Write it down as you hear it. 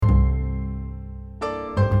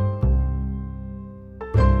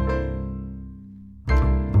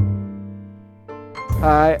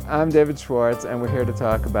Hi, I'm David Schwartz, and we're here to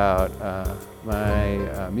talk about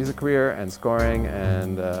my music career and scoring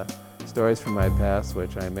and stories from my past,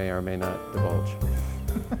 which I may or may not divulge.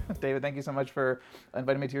 David, thank you so much for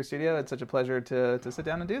inviting me to your studio. It's such a pleasure to sit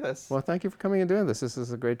down and do this. Well, thank you for coming and doing this. This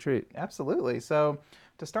is a great treat. Absolutely. So,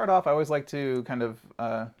 to start off, I always like to kind of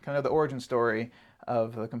the origin story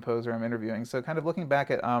of the composer I'm interviewing. So, kind of looking back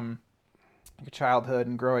at your childhood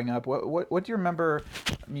and growing up, what do you remember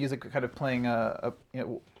music kind of playing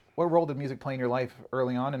what role did music play in your life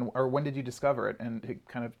early on, and or when did you discover it and it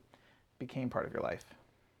kind of became part of your life?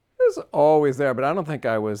 It was always there, but I don't think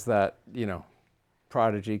I was that,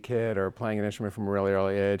 prodigy kid or playing an instrument from a really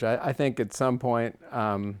early age. I think at some point,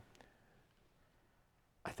 I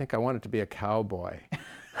think I wanted to be a cowboy,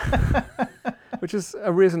 which is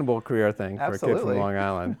a reasonable career thing for a kid from Long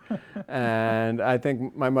Island. And I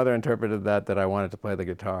think my mother interpreted that I wanted to play the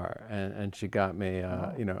guitar, and she got me,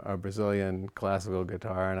 a Brazilian classical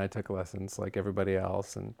guitar, and I took lessons like everybody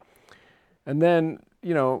else. And then,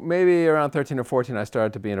 maybe around 13 or 14, I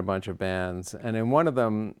started to be in a bunch of bands, and in one of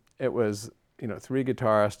them, it was three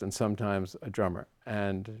guitarists and sometimes a drummer.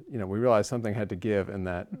 And, we realized something had to give in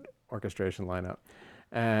that orchestration lineup.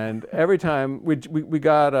 And every time we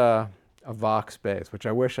got a Vox bass, which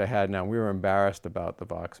I wish I had now. We were embarrassed about the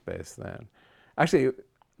Vox bass then. Actually,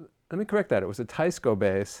 let me correct that. It was a Teisco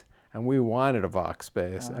bass, and we wanted a Vox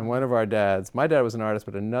bass. And one of our dads, my dad was an artist,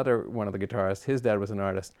 but another one of the guitarists, his dad was an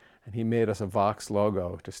artist, and he made us a Vox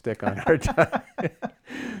logo to stick on our tie.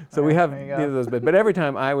 So we have neither of those. But every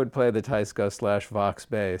time I would play the Teisco/Vox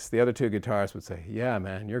bass, the other two guitarists would say, "Yeah,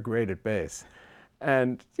 man, you're great at bass."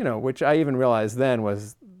 And, which I even realized then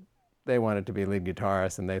was they wanted to be lead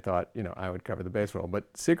guitarists, and they thought, I would cover the bass role. But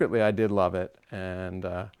secretly, I did love it. And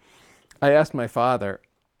I asked my father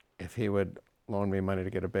if he would loan me money to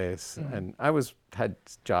get a bass. Mm-hmm. And I had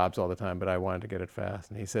jobs all the time, but I wanted to get it fast.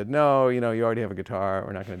 And he said, "No, you already have a guitar.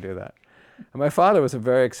 We're not going to do that." And my father was a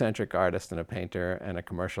very eccentric artist and a painter and a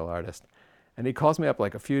commercial artist. And he calls me up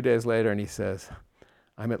like a few days later, and he says,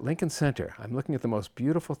 "I'm at Lincoln Center. I'm looking at the most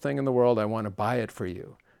beautiful thing in the world. I want to buy it for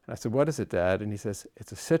you." And I said, "What is it, Dad?" And he says,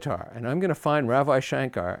 "It's a sitar. And I'm going to find Ravi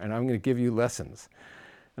Shankar, and I'm going to give you lessons."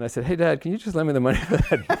 And I said, "Hey, Dad, can you just lend me the money for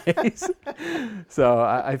that bass?" So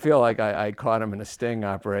I feel like I caught him in a sting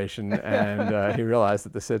operation, and he realized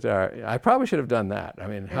that the sitar, I probably should have done that. I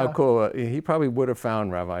mean, how cool. He probably would have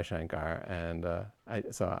found Ravi Shankar. And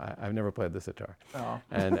I've never played the sitar. Oh.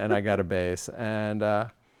 And I got a bass. And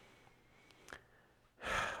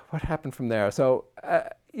what happened from there? So,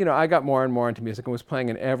 I got more and more into music and was playing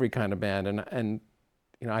in every kind of band. And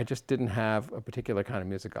I just didn't have a particular kind of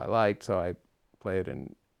music I liked, so I played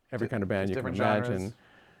in every kind of band you can imagine.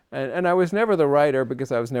 And I was never the writer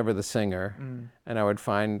because I was never the singer. Mm. And I would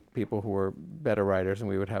find people who were better writers, and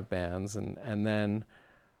we would have bands. And then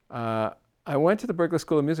I went to the Berklee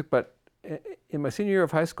School of Music, but in my senior year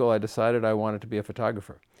of high school, I decided I wanted to be a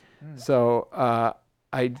photographer. Mm. So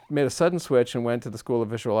I made a sudden switch and went to the School of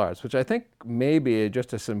Visual Arts, which I think may be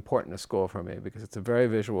just as important a school for me because it's a very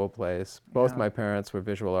visual place. Both my parents were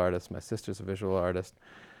visual artists. My sister's a visual artist.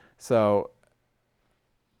 So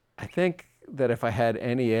I think that if I had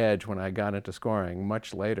any edge when I got into scoring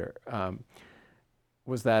much later,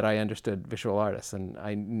 was that I understood visual artists and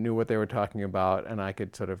I knew what they were talking about, and I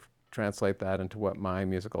could sort of translate that into what my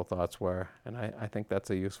musical thoughts were. And I think that's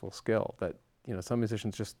a useful skill that, some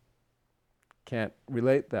musicians just can't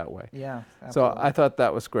relate that way. Yeah, absolutely. So I thought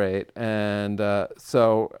that was great. And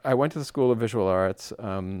so I went to the School of Visual Arts,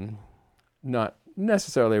 not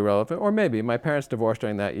necessarily relevant, or maybe my parents divorced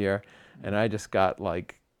during that year, and I just got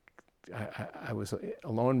I was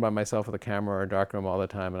alone by myself with a camera or a dark room all the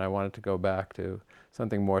time, and I wanted to go back to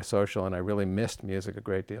something more social, and I really missed music a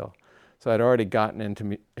great deal. So I'd already gotten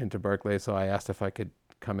into Berklee, so I asked if I could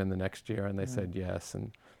come in the next year, and they said yes.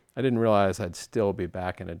 And I didn't realize I'd still be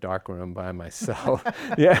back in a dark room by myself.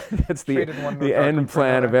 Yeah, that's the end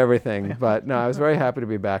plan of everything. Yeah. But no, I was very happy to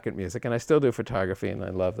be back at music, and I still do photography, and I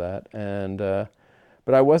love that. And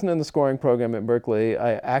but I wasn't in the scoring program at Berklee.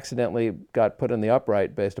 I accidentally got put in the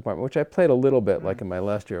upright bass department, which I played a little bit, like in my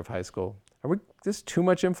last year of high school. Is this too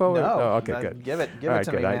much info? No. Oh, okay, good. Give it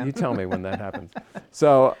to me, man. You tell me when that happens.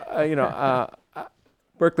 So,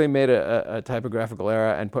 Berklee made a typographical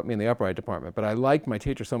error and put me in the upright department. But I liked my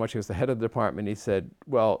teacher so much. He was the head of the department. He said,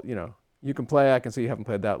 "Well, you can play. I can see you haven't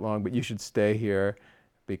played that long, but you should stay here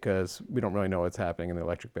because we don't really know what's happening in the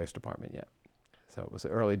electric bass department yet." So it was the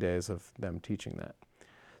early days of them teaching that.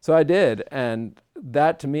 So I did, and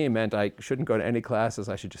that to me meant I shouldn't go to any classes.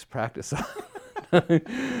 I should just practice.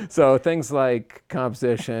 So things like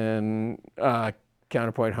composition,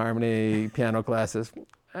 counterpoint harmony, piano classes,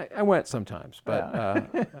 I went sometimes, but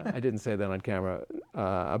I didn't say that on camera.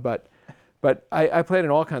 But I played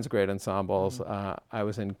in all kinds of great ensembles. I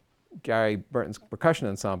was in Gary Burton's percussion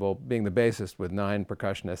ensemble, being the bassist with 9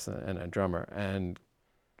 percussionists and a drummer, and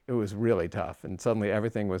it was really tough. And suddenly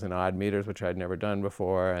everything was in odd meters, which I'd never done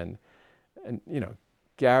before. And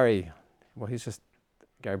Gary, well,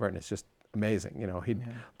 Gary Burton is just amazing. He'd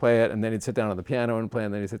play it, and then he'd sit down on the piano and play,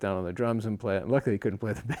 and then he'd sit down on the drums and play it. And luckily, he couldn't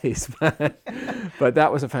play the bass, but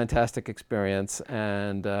that was a fantastic experience.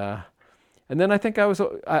 And then I think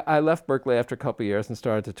I left Berklee after a couple of years and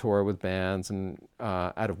started to tour with bands, and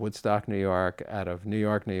out of Woodstock, New York, out of New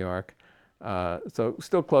York, New York. So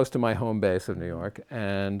still close to my home base of New York.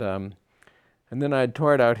 And then I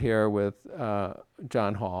toured out here with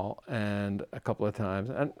John Hall and a couple of times,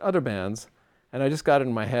 and other bands. And I just got it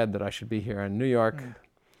in my head that I should be here. And New York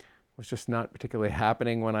was just not particularly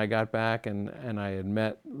happening when I got back. And I had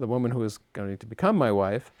met the woman who was going to become my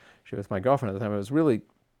wife. She was my girlfriend at the time. It was really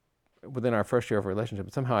within our first year of relationship.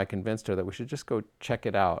 But somehow I convinced her that we should just go check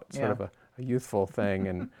it out, sort of a youthful thing.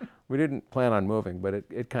 And we didn't plan on moving, but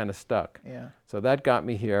it kind of stuck. Yeah. So that got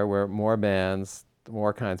me here, where more bands,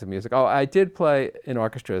 more kinds of music. Oh, I did play in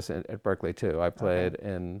orchestras at Berklee, too. I played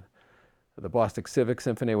in the Boston Civic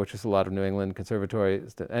Symphony, which is a lot of New England conservatory.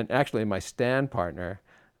 And actually, my stand partner,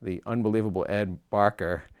 the unbelievable Ed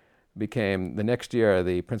Barker, became the next year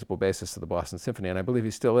the principal bassist of the Boston Symphony, and I believe he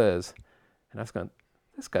still is. And I was going,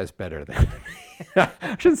 this guy's better than me.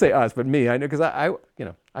 I shouldn't say us, but me. I know, because I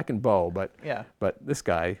can bow, but this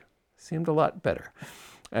guy seemed a lot better.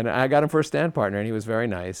 And I got him for a stand partner, and he was very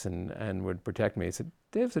nice and would protect me. He said,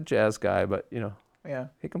 Dave's a jazz guy, but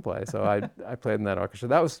he can play. So I played in that orchestra.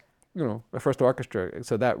 That was my first orchestra,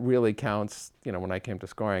 so that really counts, when I came to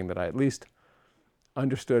scoring, that I at least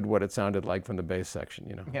understood what it sounded like from the bass section,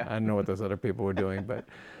 I don't know what those other people were doing,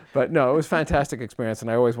 but no, it was a fantastic experience, and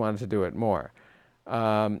I always wanted to do it more.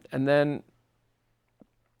 And then,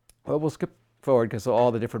 well, we'll skip forward because of all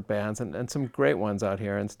the different bands and some great ones out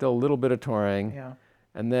here, and still a little bit of touring. Yeah.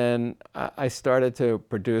 And then I started to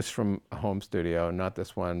produce from a home studio, not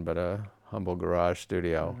this one, but a humble garage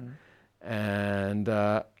studio. And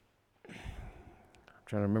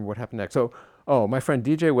trying to remember what happened next. So, my friend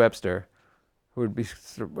DJ Webster, who would be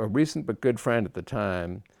a recent but good friend at the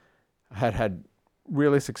time, had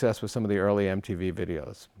really success with some of the early MTV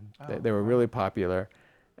videos. They were really popular,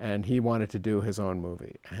 and he wanted to do his own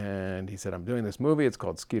movie. And he said, I'm doing this movie. It's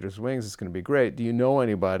called Skeeter's Wings. It's going to be great. Do you know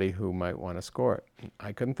anybody who might want to score it?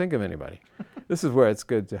 I couldn't think of anybody. This is where it's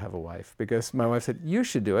good to have a wife, because my wife said, you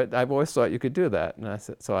should do it. I've always thought you could do that. And I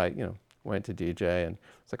said, so I, went to DJ, and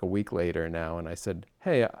it's like a week later now, and I said,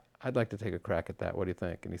 hey, I'd like to take a crack at that. What do you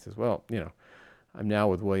think? And he says, well, I'm now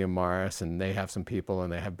with William Morris, and they have some people,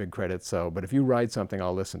 and they have big credits, but if you write something,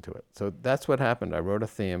 I'll listen to it. So that's what happened. I wrote a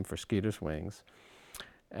theme for Skeeter's Wings,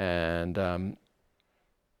 and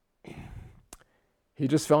he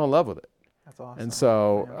just fell in love with it. That's awesome. And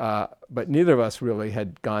so, but neither of us really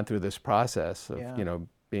had gone through this process of,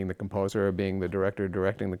 being the composer or being the director,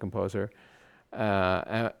 directing the composer.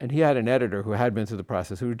 And he had an editor who had been through the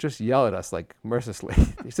process, who would just yell at us like mercilessly.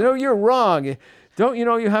 He said, "Oh, you're wrong. Don't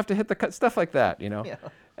you have to hit the cut," stuff like that, Yeah.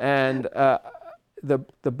 And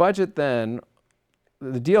the budget then,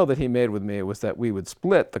 the deal that he made with me was that we would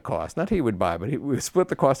split the cost. Not he would buy, but we would split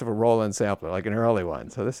the cost of a Roland sampler, like an early one.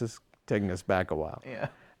 So this is taking us back a while. Yeah.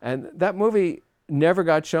 And that movie never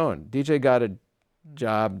got shown. DJ got a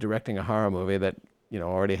job directing a horror movie that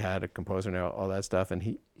already had a composer and all that stuff,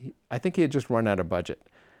 and I think he had just run out of budget.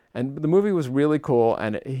 And the movie was really cool,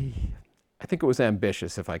 and I think it was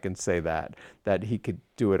ambitious, if I can say that he could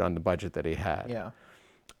do it on the budget that he had. Yeah.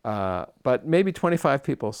 But maybe 25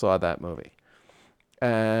 people saw that movie.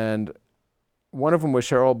 And one of them was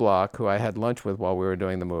Cheryl Block, who I had lunch with while we were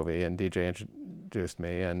doing the movie, and DJ introduced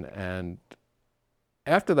me. And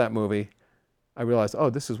after that movie, I realized,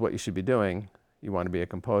 this is what you should be doing. You want to be a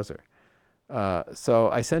composer. So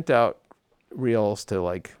I sent out reels to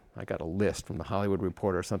I got a list from the Hollywood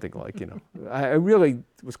Reporter or something I really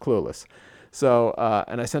was clueless. So,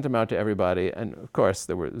 and I sent them out to everybody, and of course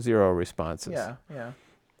there were 0 responses. Yeah.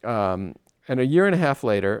 And a year and a half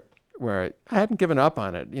later, where I hadn't given up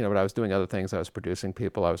on it, but I was doing other things. I was producing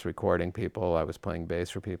people, I was recording people, I was playing bass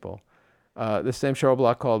for people. This same Cheryl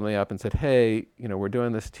Block called me up and said, hey, we're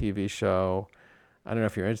doing this TV show. I don't know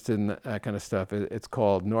if you're interested in that kind of stuff. It's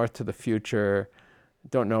called North to the Future.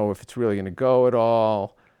 Don't know if it's really going to go at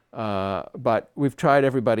all. But we've tried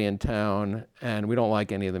everybody in town, and we don't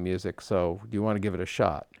like any of the music, so do you want to give it a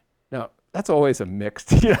shot? Now, that's always a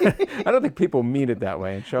mixed. I don't think people mean it that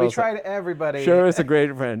way. And Cheryl's, we tried everybody. Cheryl's a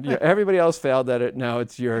great friend. Everybody else failed at it. Now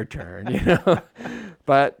it's your turn.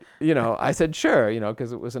 But I said sure.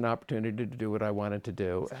 Because it was an opportunity to do what I wanted to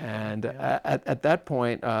do. Exactly. And at that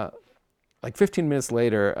point, like 15 minutes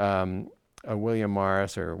later, William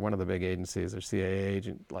Morris or one of the big agencies or CAA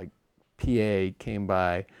agent, like PA, came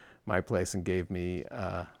by my place and gave me.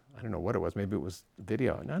 I don't know what it was. Maybe it was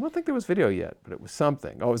video. And I don't think there was video yet, but it was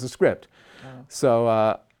something. Oh, it was a script. Oh. So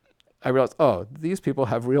I realized, these people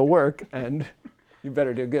have real work, and you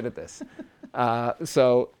better do good at this.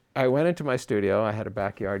 So I went into my studio. I had a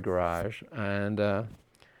backyard garage, and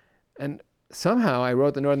somehow I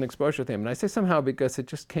wrote the Northern Exposure theme. And I say somehow because it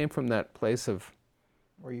just came from that place of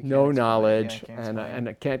no knowledge, and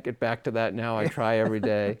I can't get back to that now. I try every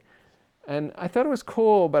day. And I thought it was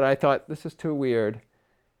cool, but I thought, this is too weird.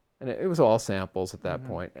 And it was all samples at that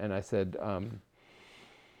point. And I said,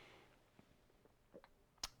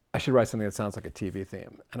 I should write something that sounds like a TV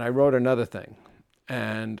theme. And I wrote another thing.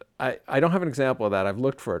 And I don't have an example of that. I've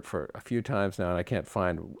looked for it for a few times now, and I can't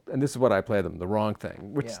find. And this is what I play them, The Wrong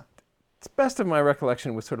Thing, which, to best of my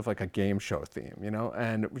recollection, was sort of like a game show theme,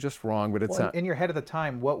 and it was just wrong. But it's in your head at the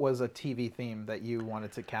time, what was a TV theme that you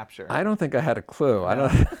wanted to capture? I don't think I had a clue.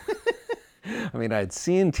 No. I mean, I'd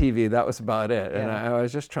seen TV, that was about it. And I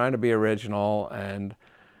was just trying to be original and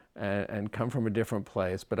come from a different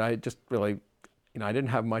place. But I just really, I didn't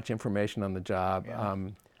have much information on the job. Yeah.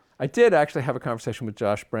 I did actually have a conversation with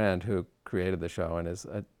Josh Brand, who created the show and is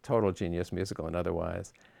a total genius, musical and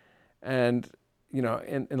otherwise. And, in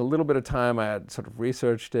a little bit of time, I had sort of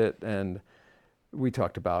researched it, and we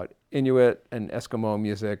talked about Inuit and Eskimo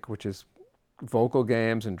music, which is vocal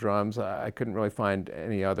games and drums. I couldn't really find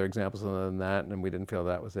any other examples other than that, and we didn't feel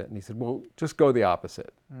that was it. And he said, well, just go the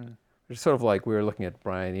opposite. Which is sort of like we were looking at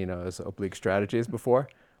Brian Eno's oblique strategies before.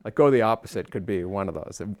 Like, go the opposite could be one of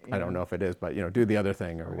those. I don't know if it is, but, do the other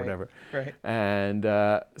thing or whatever. Right. And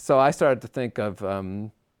so I started to think of,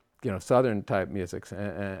 Southern type music,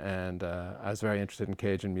 and I was very interested in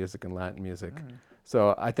Cajun music and Latin music.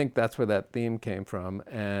 So I think that's where that theme came from.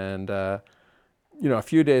 And a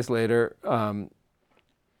few days later,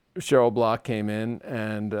 Cheryl Block came in,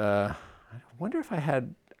 and I wonder if I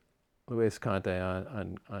had Luis Conte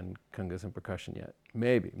on congas and percussion yet.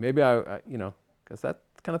 Maybe I because that's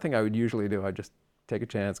the kind of thing I would usually do. I'd just take a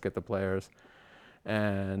chance, get the players,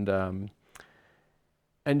 and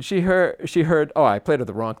she heard. Oh, I played her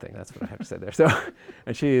the wrong thing. That's what I have to say there. So,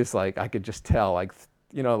 and she's like, I could just tell, like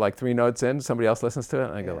 3 notes in, somebody else listens to it,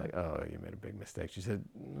 and I go like, oh, you made a big mistake. She said,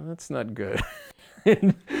 that's not good.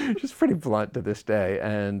 She's pretty blunt to this day.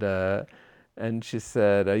 And she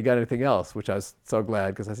said, you got anything else? Which I was so glad,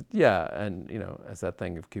 because I said, yeah. And, as that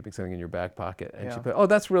thing of keeping something in your back pocket. And she put, oh,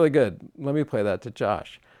 that's really good. Let me play that to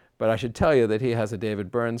Josh. But I should tell you that he has a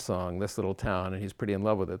David Byrne song, This Little Town, and he's pretty in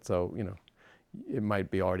love with it. So, it might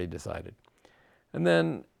be already decided. And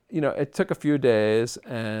then, it took a few days,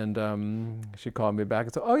 and she called me back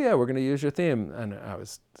and said, oh, yeah, we're going to use your theme. And I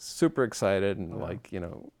was super excited and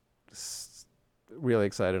really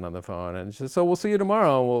excited on the phone. And she said, so we'll see you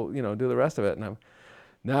tomorrow, and we'll, do the rest of it. And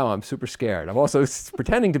I'm super scared. I'm also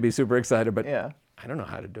pretending to be super excited, but I don't know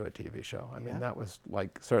how to do a TV show. I mean, that was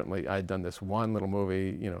like, certainly I had done this one little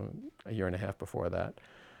movie, a year and a half before that.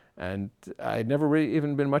 And I'd never really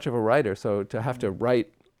even been much of a writer. So to have to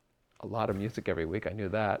write a lot of music every week, I knew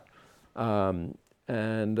that. And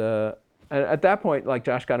at that point, like,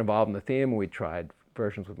 Josh got involved in the theme, and we tried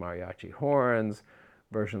versions with mariachi horns,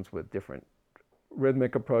 versions with different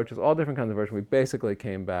rhythmic approaches, all different kinds of versions. We basically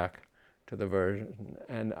came back to the version.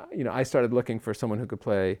 And, I started looking for someone who could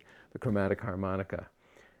play the chromatic harmonica.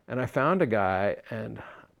 And I found a guy, and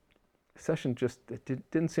the session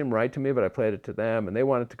didn't seem right to me, but I played it to them, and they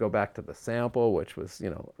wanted to go back to the sample, which was,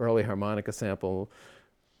 early harmonica sample,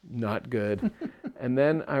 not good. And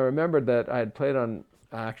then I remembered that I had played on,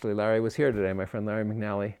 actually Larry was here today, my friend Larry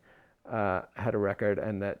McNally had a record,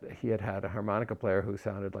 and that he had a harmonica player who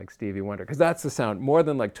sounded like Stevie Wonder, because that's the sound, more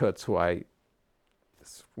than like Toots, who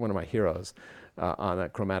is one of my heroes on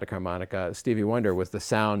that chromatic harmonica. Stevie Wonder was the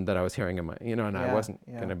sound that I was hearing in my, and I wasn't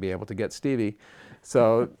going to be able to get Stevie.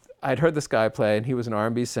 So I'd heard this guy play, and he was an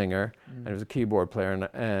R&B singer, and he was a keyboard player,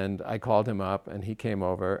 and I called him up, and he came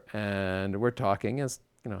over, and we're talking, as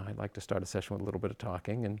I'd like to start a session with a little bit of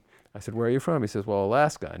talking. And I said, where are you from? He says, well,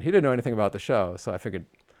 Alaska. And he didn't know anything about the show. So I figured,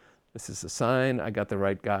 this is a sign. I got the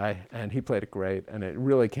right guy. And he played it great. And it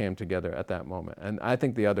really came together at that moment. And I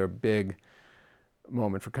think the other big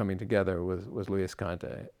moment for coming together was Luis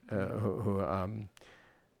Conte, who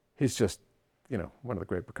he's just, one of the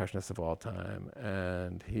great percussionists of all time,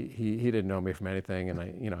 and he didn't know me from anything, and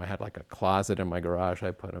I had like a closet in my garage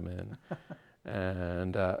I put him in.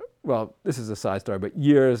 And well, this is a side story, but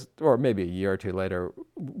years, or maybe a year or two later,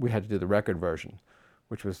 we had to do the record version,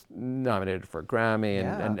 which was nominated for a Grammy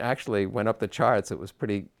and actually went up the charts. It was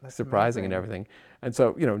pretty surprising and everything. And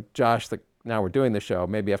so, Josh, now we're doing the show,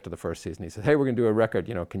 maybe after the first season, he said, hey, we're going to do a record,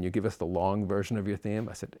 can you give us the long version of your theme?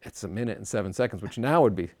 I said, it's 1 minute and 7 seconds, which now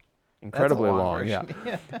would be incredibly long. Yeah.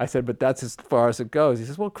 I said, but that's as far as it goes. He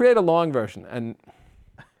says, well, create a long version. And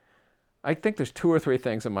I think there's 2 or 3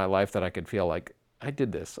 things in my life that I could feel like I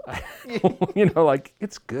did this. Like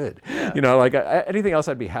it's good. Yeah. Anything else,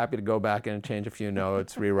 I'd be happy to go back and change a few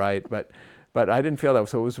notes, rewrite. But I didn't feel that.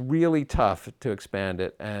 So it was really tough to expand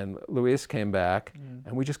it. And Luis came back,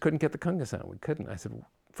 and we just couldn't get the conga sound. We couldn't. I said,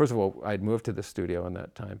 first of all, I'd moved to the studio in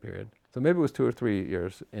that time period, so maybe it was 2 or 3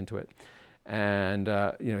 years into it, and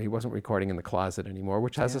he wasn't recording in the closet anymore,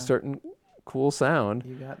 which has a certain cool sound.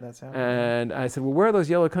 You got that sound. And I said, well, where are those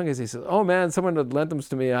yellow congas? He said, oh man, someone had lent them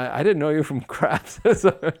to me. I didn't know you from Craps.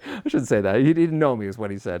 So, I shouldn't say that. He didn't know me is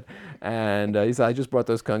what he said. And he said, I just brought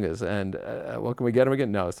those congas. And well, can we get them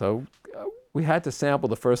again? No. So we had to sample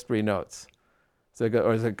the first 3 notes. So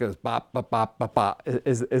it goes bop, bop, bop, bop, bop,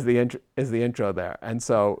 is the intro there. And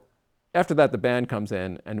so after that, the band comes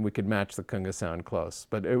in, and we could match the conga sound close.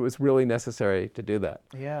 But it was really necessary to do that.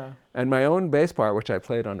 Yeah. And my own bass part, which I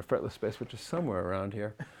played on a fretless bass, which is somewhere around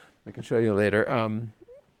here, I can show you later,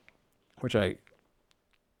 which I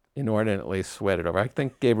inordinately sweated over. I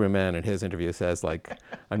think Gabriel Mann in his interview says, like,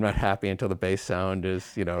 I'm not happy until the bass sound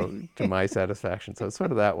is, to my satisfaction. So it's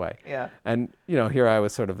sort of that way. Yeah. And, here I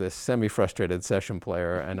was sort of this semi-frustrated session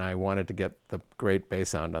player, and I wanted to get the great bass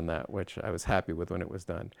sound on that, which I was happy with when it was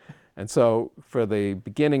done. And so for the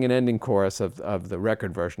beginning and ending chorus of the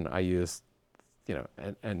record version, I used,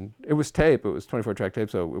 and it was tape. It was 24-track tape,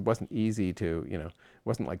 so it wasn't easy to, it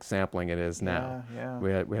wasn't like sampling it is now. Yeah.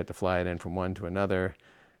 We had to fly it in from one to another.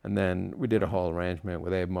 And then we did a whole arrangement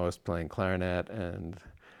with Abe Most playing clarinet, and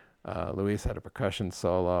Luis had a percussion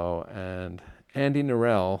solo, and Andy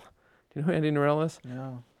Narell. Do you know who Andy Narell is?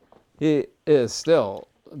 No. He is still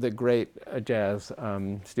the great jazz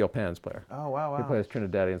steel pans player. Oh, wow. He plays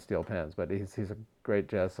Trinidadian steel pans, but he's a great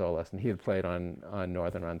jazz soloist, and he had played on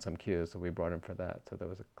Northern on some cues, so we brought him for that. So there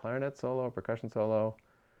was a clarinet solo, a percussion solo,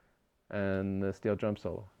 and the steel drum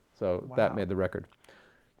solo. So that made the record.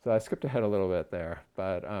 So I skipped ahead a little bit there,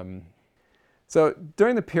 but so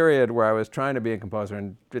during the period where I was trying to be a composer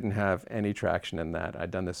and didn't have any traction in that, I'd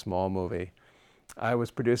done this small movie. I was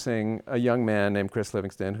producing a young man named Chris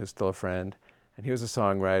Livingston, who's still a friend, and he was a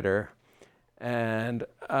songwriter. And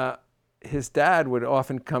his dad would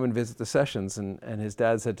often come and visit the sessions, and his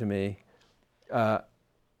dad said to me, I've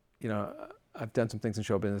done some things in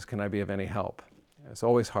show business. Can I be of any help? It's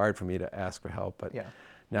always hard for me to ask for help, but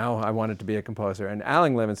now I wanted to be a composer. And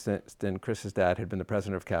Alan Livingston, Chris's dad, had been the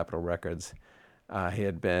president of Capitol Records. He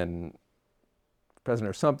had been president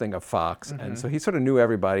or something of Fox. And so he sort of knew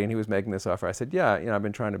everybody, and he was making this offer. I said, I've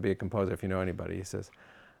been trying to be a composer if you know anybody. He says,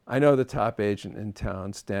 I know the top agent in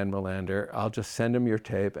town, Stan Melander. I'll just send him your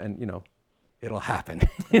tape, and, it'll happen.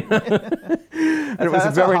 And it was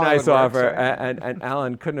a very nice offer, and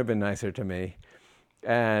Alan couldn't have been nicer to me.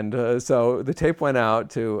 And so the tape went out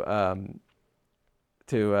to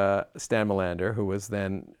Stan Melander, who was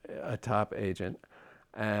then a top agent,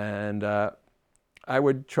 and I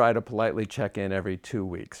would try to politely check in every 2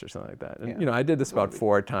 weeks or something like that. And I did this about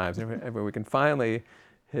 4 times. And we can finally,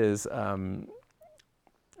 his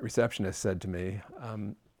receptionist said to me,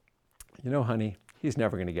 honey, he's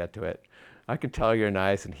never going to get to it. I can tell you're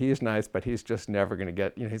nice, and he's nice, but he's just never going to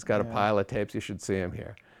get. He's got a pile of tapes. You should see him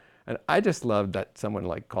here. And I just loved that someone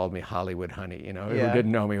called me Hollywood honey, who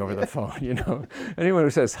didn't know me over the phone, Anyone who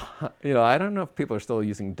says, I don't know if people are still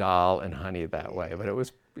using doll and honey that way, but it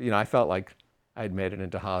was, I felt like I'd made it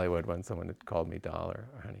into Hollywood when someone had called me doll or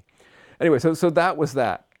honey. Anyway, so that was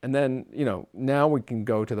that. And then, now we can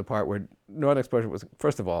go to the part where Northern Exposure was,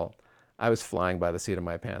 first of all, I was flying by the seat of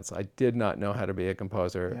my pants. I did not know how to be a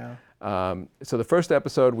composer. So the first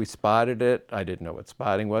episode, we spotted it. I didn't know what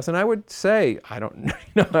spotting was. And I would say, I don't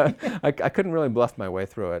know, I couldn't really bluff my way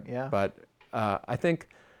through it. But I think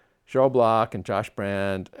Cheryl Block and Josh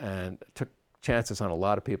Brand and took chances on a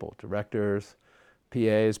lot of people, directors,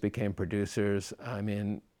 PAs became producers. I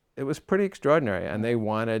mean, it was pretty extraordinary. And they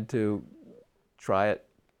wanted to try it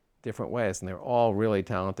different ways. And they were all really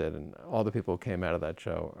talented. And all the people who came out of that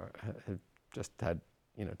show have just had,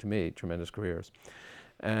 to me, tremendous careers.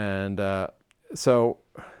 And so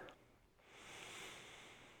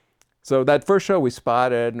So that first show we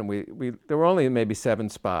spotted, and there were only maybe 7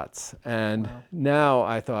 spots. And now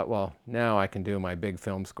I thought, well, now I can do my big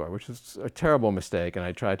film score, which was a terrible mistake. And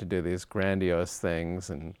I tried to do these grandiose things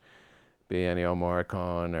and be Ennio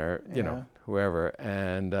Morricone or, you know, whoever.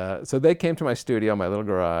 And so they came to my studio, my little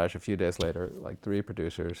garage, a few days later, like 3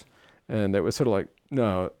 producers. And it was sort of like,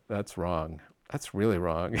 no, that's wrong. That's really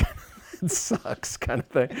wrong. It sucks, kind of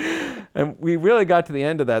thing. And we really got to the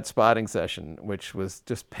end of that spotting session, which was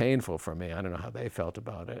just painful for me. I don't know how they felt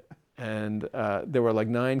about it. And there were like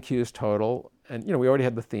 9 cues total. And, you know, we already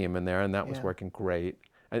had the theme in there, and that was working great.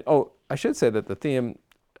 And, oh, I should say that the theme,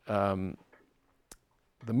 the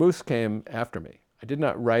Moose came after me. I did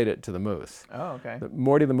not write it to the Moose. Oh, okay.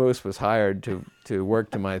 Morty the Moose was hired to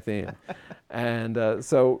work to my theme. And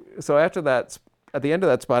so after that, at the end of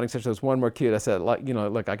that spotting session, there was one more cue. I said, like, you know,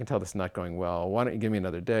 look, I can tell this is not going well. Why don't you give me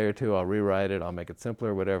another day or 2? I'll rewrite it. I'll make it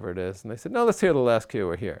simpler, whatever it is. And they said, no, let's hear the last cue.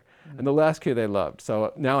 We're here. And the last cue they loved.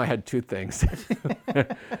 So now I had 2 things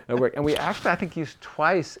that worked. And we actually, I think, used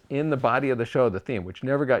twice in the body of the show the theme, which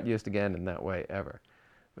never got used again in that way ever.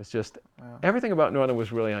 It was just, everything about Northern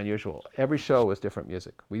was really unusual. Every show was different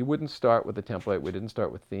music. We wouldn't start with the template. We didn't start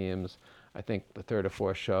with themes. I think the 3rd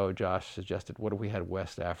or 4th show, Josh suggested, what if we had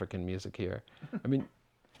West African music here? I mean,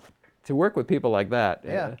 to work with people like that,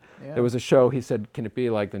 there was a show, he said, can it be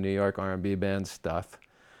like the New York R&B band stuff?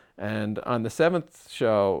 And on the 7th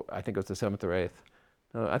show, I think it was the 7th or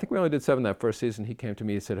 8th, I think we only did 7 that first season, he came to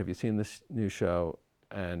me and said, have you seen this new show?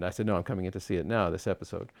 And I said, no, I'm coming in to see it now, this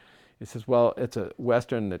episode. He says, well, it's a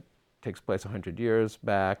Western that takes place 100 years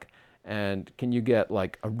back, and can you get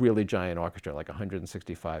like a really giant orchestra, like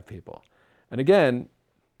 165 people? And again,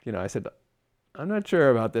 you know, I said, I'm not sure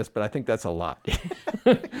about this, but I think that's a lot.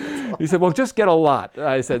 He said, well, just get a lot.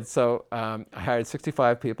 I said, so I hired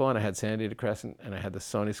 65 people, and I had Sandy DeCrescent, and I had the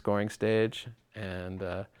Sony scoring stage, and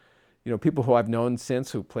you know, people who I've known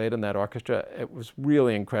since who played in that orchestra. It was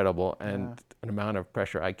really incredible, and an amount of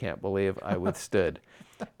pressure I can't believe I withstood.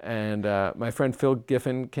 And my friend Phil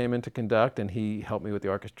Giffen came in to conduct, and he helped me with the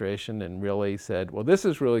orchestration and really said, well, this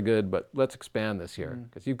is really good, but let's expand this here,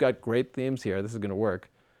 because you've got great themes here. This is going to work.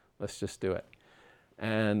 Let's just do it.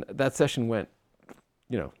 And that session went,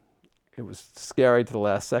 you know, it was scary to the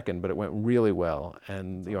last second, but it went really well.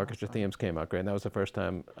 And the orchestra themes came out great. And that was the first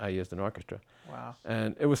time I used an orchestra. Wow.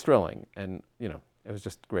 And it was thrilling. And, you know, it was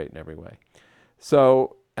just great in every way.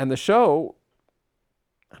 So, and the show,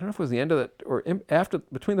 I don't know if it was the end of it or after,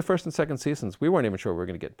 between the first and second seasons, we weren't even sure we were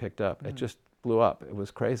going to get picked up. It just blew up. It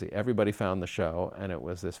was crazy. Everybody found the show, and it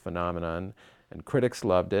was this phenomenon. And critics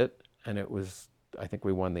loved it. And it was, I think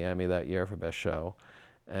we won the Emmy that year for Best Show.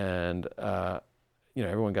 And, you know,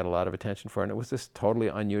 everyone got a lot of attention for it. And it was this totally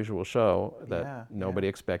unusual show that nobody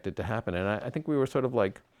expected to happen. And I think we were sort of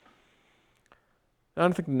like, I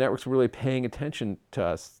don't think the networks were really paying attention to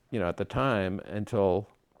us, you know, at the time until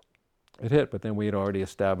it hit. But then we had already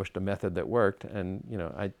established a method that worked. And, you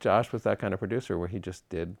know, Josh was that kind of producer where he just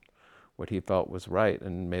did what he felt was right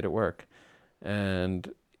and made it work.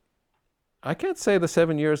 And I can't say the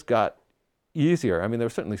 7 years got easier. I mean, they were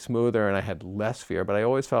certainly smoother, and I had less fear, but I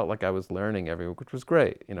always felt like I was learning every week, which was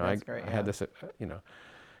great. You know, I had this, you know,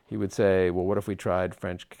 he would say, well, what if we tried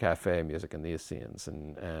French cafe music in these scenes?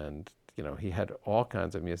 And you know, he had all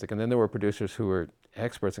kinds of music. And then there were producers who were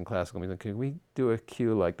experts in classical music. Can we do a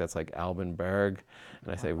cue like that's like Alban Berg?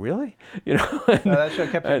 And I say, really? You know, and, so that show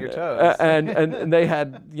kept you on your toes. and they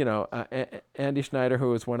had, you know, Andy Schneider, who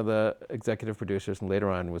was one of the executive producers, and later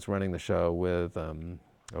on was running the show with,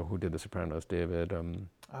 who did The Sopranos? David.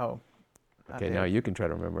 Okay, David. now you can try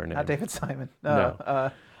to remember her name. Not David Simon.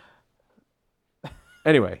 No.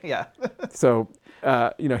 Anyway. Yeah. So,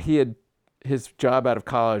 you know, his job out of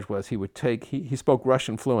college was he would take, he spoke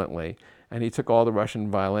Russian fluently, and he took all the Russian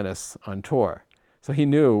violinists on tour. So he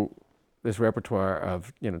knew this repertoire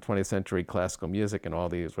of, you know, 20th century classical music and all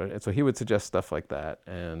these. And so he would suggest stuff like that.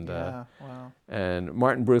 And, and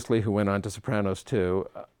Martin Bruce-Lee, who went on to Sopranos too,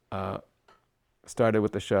 started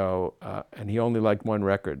with the show, and he only liked one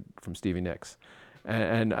record from Stevie Nicks.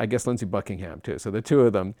 And I guess Lindsey Buckingham too. So the two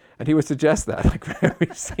of them, and he would suggest that like for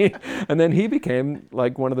every scene. And then he became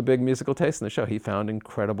like one of the big musical tastes in the show. He found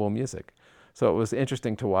incredible music. So it was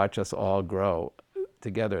interesting to watch us all grow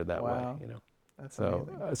together that way, you know. That's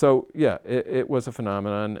amazing. So yeah, it was a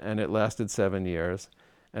phenomenon, and it lasted 7 years.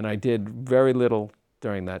 And I did very little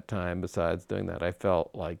during that time besides doing that. I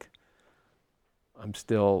felt like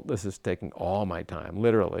this is taking all my time,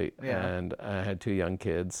 literally. Yeah. And I had 2 young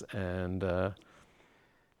kids, and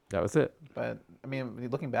that was it. But I mean,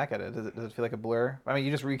 looking back at it, does it feel like a blur? I mean,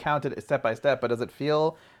 you just recounted it step by step, but does it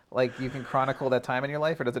feel like you can chronicle that time in your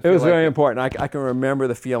life, or does it It feel was like very important. I can remember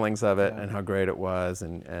the feelings of it Yeah. and how great it was,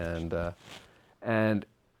 and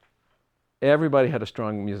everybody had a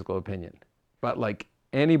strong musical opinion, but like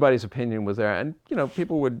anybody's opinion was there, and you know,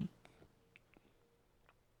 people would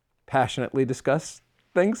passionately discuss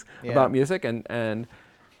things Yeah. about music,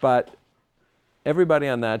 but everybody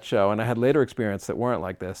on that show, and I had later experience that weren't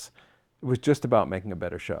like this, it was just about making a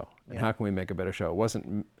better show. And Yeah. how can we make a better show? It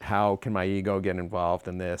wasn't how can my ego get involved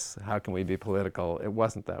in this? How can we be political? It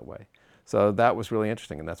wasn't that way. So that was really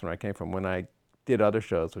interesting, and that's where I came from. When I did other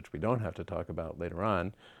shows, which we don't have to talk about later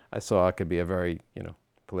on, I saw it could be a very, you know,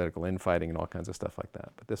 political infighting and all kinds of stuff like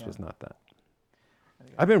that. But this was not that.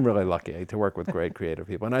 I've been really lucky to work with great creative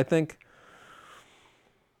people. And I think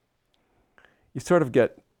you sort of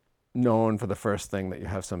get known for the first thing that you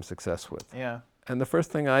have some success with. Yeah. And the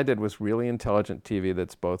first thing I did was really intelligent TV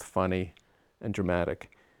that's both funny and dramatic.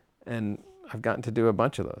 And I've gotten to do a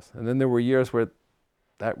bunch of those. And then there were years where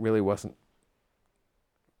that really wasn't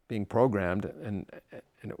being programmed, and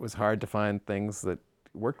it was hard to find things that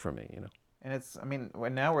worked for me, you know. And it's, I mean,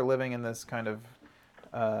 now we're living in this kind of,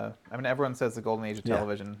 I mean, everyone says the golden age of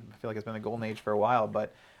television. I feel like it's been the golden age for a while,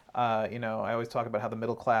 but, you know, I always talk about how the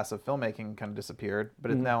middle class of filmmaking kind of disappeared,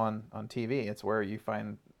 but it's now on TV. It's where you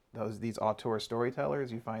find these auteur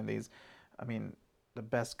storytellers. You find these, I mean, the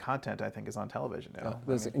best content, I think, is on television now.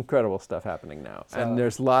 There's incredible stuff happening now. And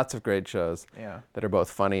there's lots of great shows that are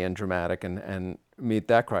both funny and dramatic and meet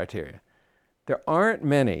that criteria. There aren't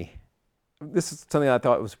many. This is something I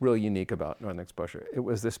thought was really unique about Northern Exposure. It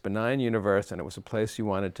was this benign universe, and it was a place you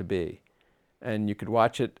wanted to be. And you could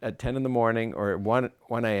watch it at 10 in the morning or at 1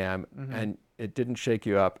 a.m., and it didn't shake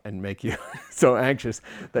you up and make you so anxious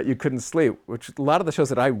that you couldn't sleep, which a lot of the shows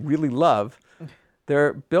that I really love,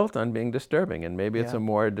 they're built on being disturbing, and maybe it's a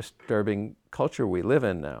more disturbing culture we live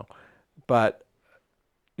in now. But,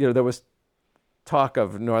 you know, there was talk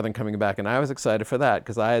of Northern coming back, and I was excited for that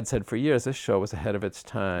because I had said for years this show was ahead of its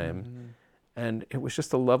time, and it was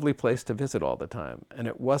just a lovely place to visit all the time. And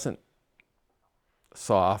it wasn't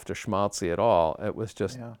soft or schmaltzy at all. It was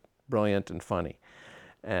just brilliant and funny.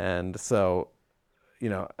 And so, you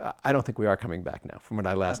know, I don't think we are coming back now from what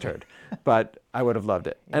I last heard, but I would have loved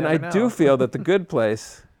it. And I do feel that The Good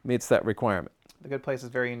Place meets that requirement. The Good Place is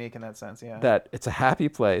very unique in that sense, yeah. That it's a happy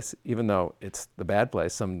place, even though it's the bad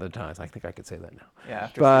place some of the times. I think I could say that now. Yeah,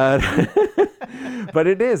 but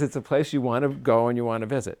it is. It's a place you want to go and you want to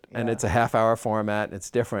visit. And it's a half-hour format. And it's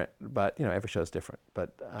different, but, you know, every show's different.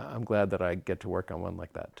 But I'm glad that I get to work on one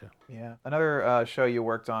like that, too. Yeah. Another show you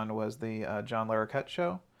worked on was the John Larroquette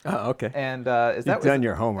show. Oh, okay. And You've done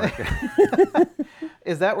your homework.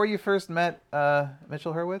 Is that where you first met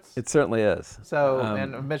Mitchell Hurwitz? It certainly is. So,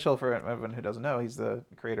 and Mitchell, for everyone who doesn't know, he's the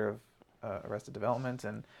creator of Arrested Development,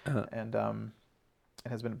 and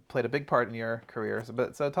has played a big part in your career. So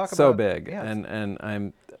talk about so big. Yeah, and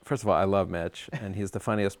I'm first of all, I love Mitch, and he's the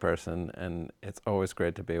funniest person, and it's always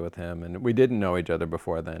great to be with him. And we didn't know each other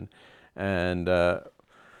before then, and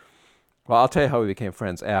well, I'll tell you how we became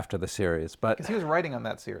friends after the series. But because he was writing on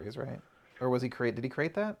that series, right? Or was he did he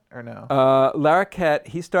create that or no? Larroquette,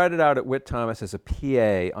 he started out at Whit Thomas as a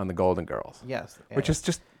PA on the Golden Girls. Yes. Yeah. Which is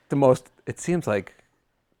just the most, it seems like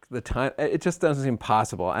the time, it just doesn't seem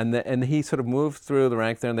possible. And he sort of moved through the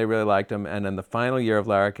ranks there, and they really liked him. And in the final year of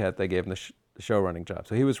Larroquette, they gave him the show running job.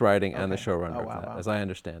 So he was writing and the showrunner of that, as I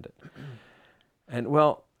understand it. And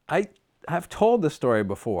well, I have told this story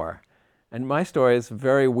before, and my story is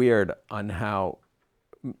very weird on how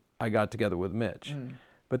I got together with Mitch.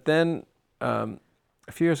 But then a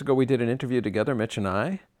few years ago, we did an interview together, Mitch and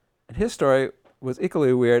I, and his story was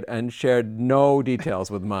equally weird and shared no details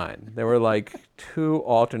with mine. There were like two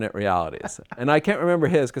alternate realities. And I can't remember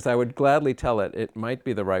his because I would gladly tell it. It might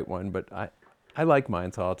be the right one, but I like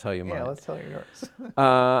mine, so I'll tell you mine. Yeah, let's tell you yours.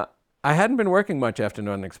 I hadn't been working much after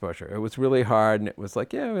Northern Exposure. It was really hard, and it was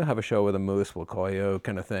like, yeah, we'll have a show with a moose, we'll call you,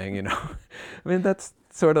 kind of thing, you know. I mean, that's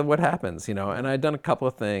sort of what happens, you know. And I'd done a couple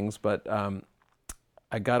of things, but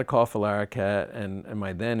I got a call for Larroquette, and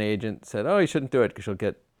my then agent said, oh, you shouldn't do it because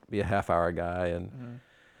you'll be a half-hour guy. And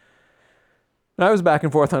I was back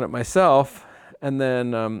and forth on it myself. And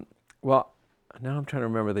then, well, now I'm trying to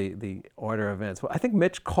remember the order of events. Well, I think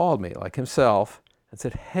Mitch called me, like himself, and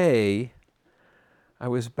said, hey, I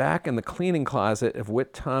was back in the cleaning closet of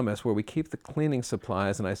Whit Thomas where we keep the cleaning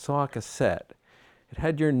supplies, and I saw a cassette. It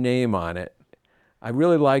had your name on it. I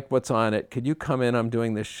really liked what's on it. Could you come in? I'm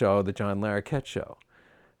doing this show, the John Larroquette Show.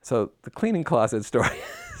 So the cleaning closet story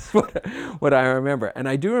is what I remember. And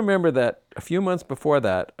I do remember that a few months before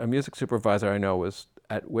that, a music supervisor I know was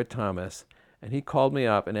at Whit Thomas, And he called me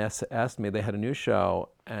up and asked me, they had a new show,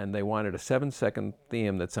 and they wanted a 7-second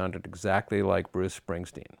theme that sounded exactly like Bruce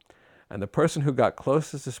Springsteen. And the person who got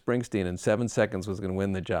closest to Springsteen in 7 seconds was going to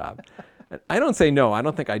win the job. And I don't say no. I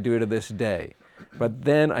don't think I do to this day. But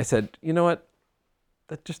then I said, you know what?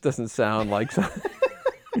 That just doesn't sound like something.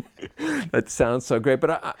 That sounds so great.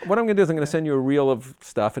 But what I'm going to do is I'm going to send you a reel of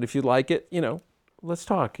stuff. And if you like it, let's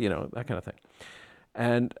talk, that kind of thing.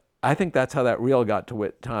 And I think that's how that reel got to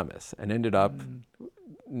Whit Thomas and ended up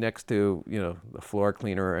next to, the floor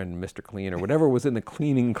cleaner and Mr. Clean or whatever was in the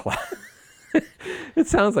cleaning class. It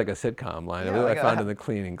sounds like a sitcom line. Yeah, I found in the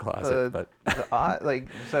cleaning closet.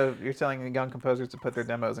 So you're telling young composers to put their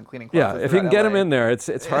demos in cleaning closets? Yeah, if you can get them in there.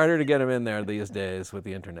 It's harder to get them in there these days with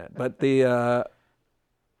the internet. But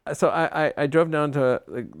so I drove down to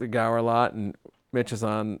the Gower lot, and Mitch is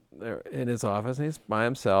on there in his office, and he's by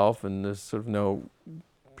himself, and there's sort of no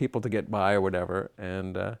people to get by or whatever.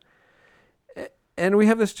 And we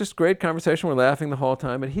have this just great conversation. We're laughing the whole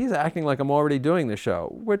time, and he's acting like I'm already doing the show,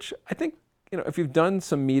 which I think, if you've done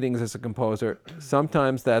some meetings as a composer,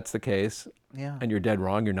 sometimes that's the case. Yeah. And you're dead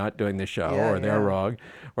wrong. You're not doing the show, or they're wrong,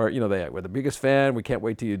 or we're the biggest fan. We can't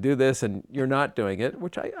wait till you do this, and you're not doing it,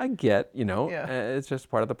 which I get. It's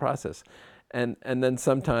just part of the process. And then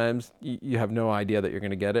sometimes you have no idea that you're going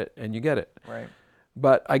to get it, and you get it. Right.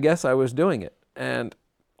 But I guess I was doing it, and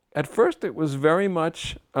at first it was very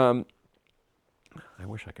much. I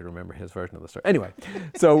wish I could remember his version of the story. Anyway,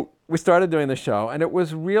 so we started doing the show, and it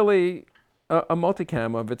was really a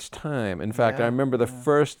multicam of its time. In fact, I remember the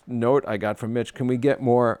first note I got from Mitch, can we get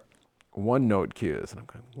more one-note cues? And I'm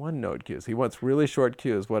going, one-note cues? He wants really short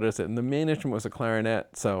cues. What is it? And the main instrument was a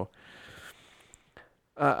clarinet. So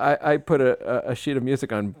I put a sheet of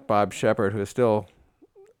music on Bob Shepard, who is still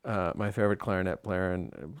my favorite clarinet player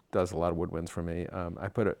and does a lot of woodwinds for me. I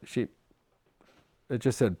put a sheet. It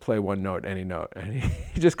just said, play one note, any note. And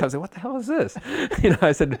he just comes in, what the hell is this?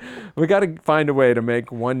 I said, we got to find a way to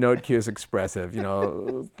make one note cues expressive.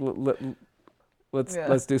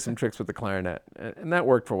 Let's do some tricks with the clarinet. And that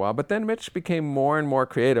worked for a while. But then Mitch became more and more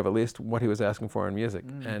creative, at least what he was asking for in music.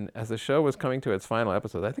 And as the show was coming to its final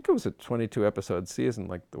episode, I think it was a 22-episode season,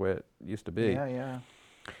 like the way it used to be. Yeah.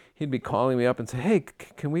 He'd be calling me up and say, hey,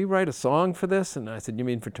 can we write a song for this? And I said, you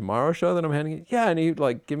mean for tomorrow's show that I'm handing you? Yeah, and he'd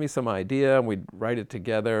give me some idea, and we'd write it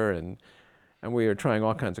together, and we were trying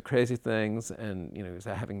all kinds of crazy things, and he was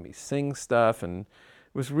having me sing stuff, and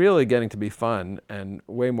it was really getting to be fun and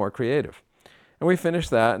way more creative. And we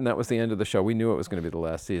finished that, and that was the end of the show. We knew it was going to be the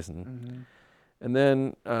last season. Mm-hmm. And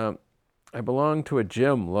then I belonged to a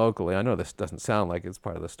gym locally. I know this doesn't sound like it's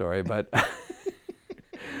part of the story, but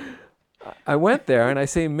I went there and I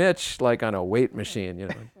see Mitch on a weight machine,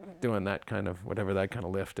 doing that kind of, whatever that kind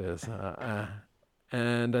of lift is.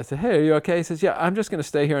 And I said, hey, are you okay? He says, yeah, I'm just going to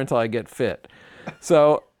stay here until I get fit.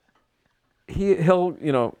 So he'll,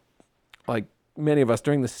 like many of us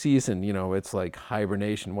during the season, it's like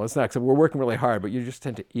hibernation. Well, it's not, because we're working really hard, but you just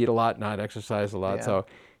tend to eat a lot, not exercise a lot. Yeah. So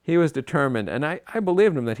he was determined, and I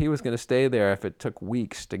believed him that he was going to stay there if it took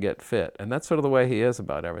weeks to get fit. And that's sort of the way he is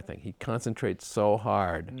about everything. He concentrates so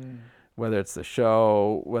hard. Whether it's the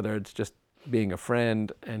show, whether it's just being a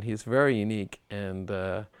friend, and he's very unique. And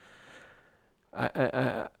I'm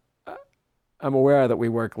aware that we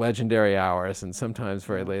work legendary hours and sometimes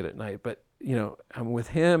very late at night, but I'm with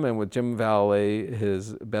him and with Jim Valley,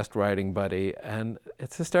 his best writing buddy, and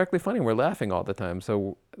it's hysterically funny. We're laughing all the time,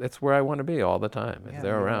 so that's where I want to be all the time. If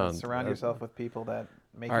they're around, surround yourself with people that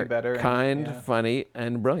make you better, kind, funny,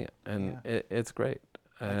 and brilliant, and it's great.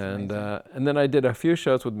 And then I did a few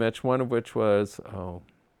shows with Mitch, one of which was,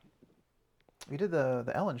 we did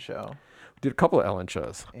the Ellen show. We did a couple of Ellen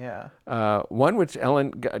shows. Yeah. One which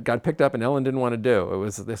Ellen got picked up and Ellen didn't want to do. It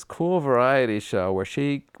was this cool variety show where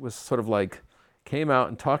she was sort of came out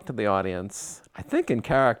and talked to the audience, I think in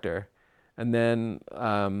character, and then,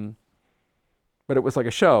 but it was like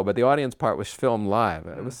a show, but the audience part was filmed live.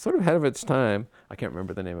 It was sort of ahead of its time. I can't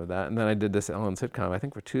remember the name of that. And then I did this Ellen sitcom, I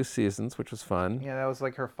think for 2 seasons, which was fun. Yeah, that was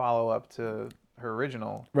like her follow-up to her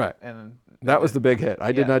original. Right. And that was the big hit.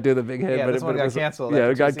 I did not do the big hit. Yeah, but this one got canceled. Yeah,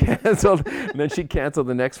 it got canceled. And then she canceled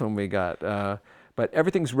the next one we got. But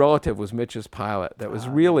Everything's Relative was Mitch's pilot. That was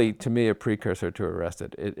really, to me, a precursor to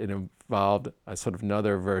Arrested. It involved a sort of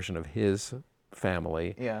another version of his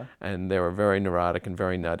family. Yeah. And they were very neurotic and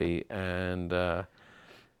very nutty. And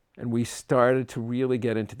we started to really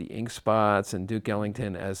get into the Ink Spots and Duke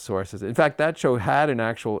Ellington as sources. In fact, that show had an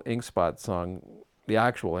actual Ink Spot song, the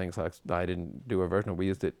actual Ink Spots. I didn't do a version. We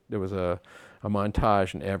used it. There was a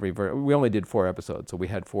montage in every version. We only did 4 episodes, so we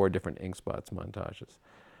had 4 different Ink Spots montages.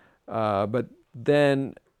 But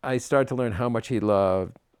then I started to learn how much he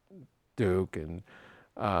loved Duke and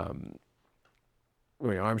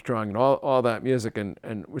Louis Armstrong and all that music, and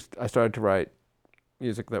I started to write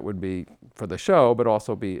music that would be for the show, but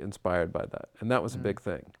also be inspired by that, and that was a big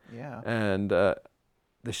thing. Yeah. And the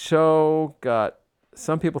show got,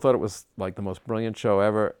 some people thought it was like the most brilliant show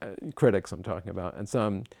ever, critics I'm talking about, and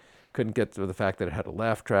some couldn't get to the fact that it had a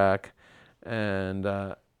laugh track, and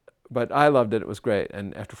but I loved it. It was great,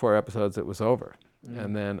 and after 4 episodes, it was over.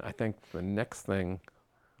 And then I think the next thing,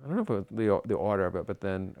 I don't know if it was the order of it, but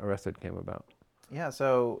then Arrested came about. Yeah,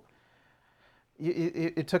 so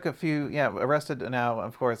it took a few, Arrested now,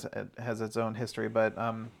 of course, it has its own history, but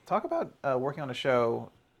talk about working on a show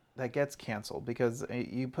that gets canceled, because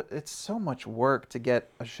it's so much work to get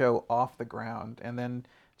a show off the ground and then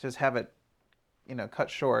just have it, cut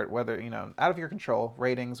short, whether, out of your control,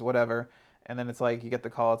 ratings, whatever. And then it's like you get the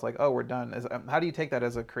call. It's like, oh, we're done. How do you take that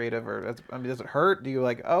as a creative? Or does it hurt? Do you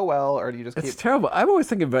like, oh well, or do you just keep? It's terrible. I'm always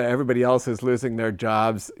thinking about everybody else who's losing their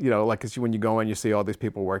jobs. Like when you go in, you see all these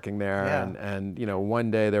people working there, and one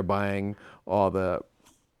day they're buying all the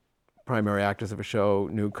primary actors of a show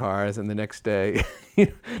new cars, and the next day,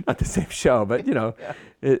 not the same show, but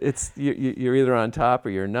it's you're either on top or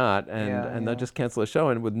you're not, and they'll just cancel a show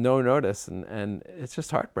and with no notice, and it's just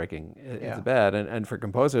heartbreaking. It's bad, and for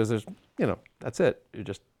composers, there's that's it. You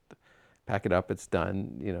just pack it up. It's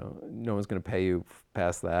done. No one's going to pay you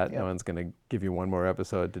past that. No one's going to give you one more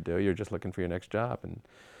episode to do. You're just looking for your next job, and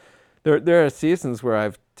there are seasons where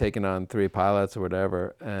I've taken on 3 pilots or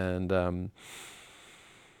whatever, and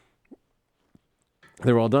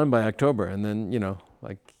they were all done by October, and then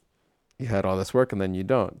like you had all this work, and then you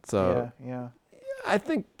don't. So I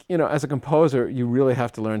think as a composer, you really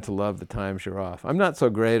have to learn to love the times you're off. I'm not so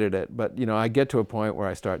great at it, but I get to a point where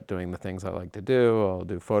I start doing the things I like to do. I'll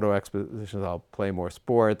do photo expositions. I'll play more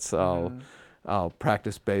sports. I'll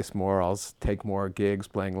practice bass more. I'll take more gigs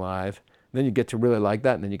playing live. And then you get to really like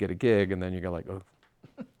that, and then you get a gig, and then you go like, oh,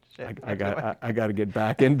 shit, I got to get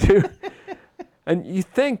back into. And you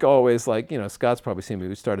think always, like, Scott's probably seen me.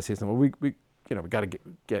 We start a season. Well, we got to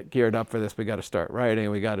get geared up for this. We got to start writing.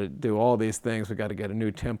 We got to do all these things. We got to get a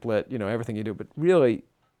new template. Everything you do. But really,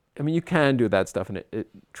 I mean, you can do that stuff, and it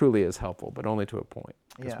truly is helpful, but only to a point.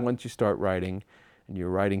 Because once you start writing, and you're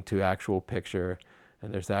writing to actual picture,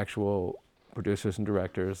 and there's actual producers and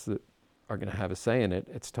directors that are going to have a say in it,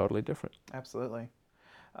 it's totally different. Absolutely.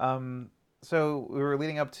 So we were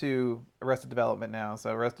leading up to Arrested Development now.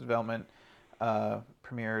 So Arrested Development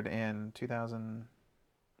premiered in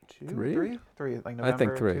 2002, three, like November, I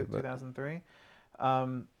think 2003.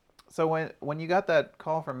 So when you got that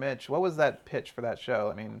call from Mitch, what was that pitch for that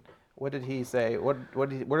show? I mean, what did he say? What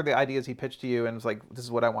are the ideas he pitched to you? And was like, this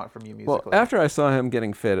is what I want from you musically. Well, after I saw him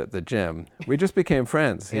getting fit at the gym, we just became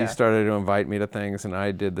friends. He started to invite me to things, and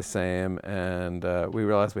I did the same. And we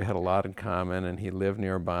realized we had a lot in common, and he lived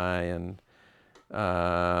nearby,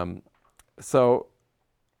 and so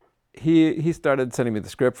he started sending me the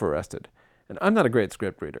script for Arrested. And I'm not a great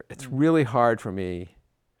script reader. It's really hard for me.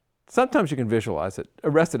 Sometimes you can visualize it.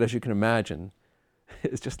 Arrested, as you can imagine,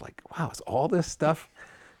 is just like, wow, is all this stuff?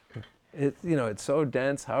 It's so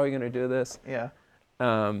dense. How are you going to do this? Yeah.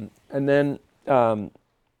 And then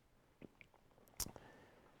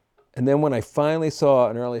when I finally saw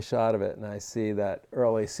an early shot of it, and I see that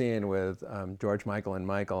early scene with George Michael, and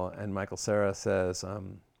Michael Cera says,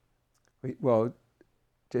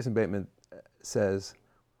 Jason Bateman says,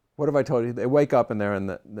 "What have I told you?" They wake up and they're in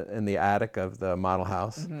the attic of the model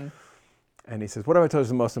house, and he says, "What have I told you is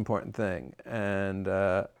the most important thing?" And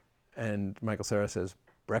Michael Cera says,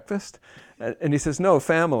 "Breakfast," and he says, "No,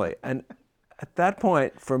 family." And at that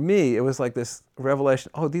point, for me, it was like this revelation.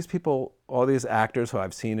 Oh, these people, all these actors who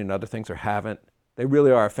I've seen in other things or haven't, they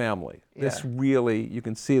really are a family. Yeah. This really, you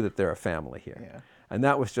can see that they're a family here. Yeah. And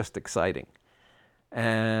that was just exciting.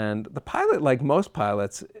 And the pilot, like most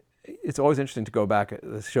pilots, it's always interesting to go back at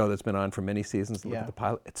the show that's been on for many seasons and look at the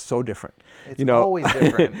pilot. It's so different. It's always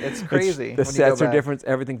different. It's crazy. The sets are different.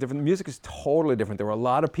 Everything's different. The music is totally different. There were a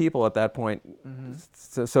lot of people at that point.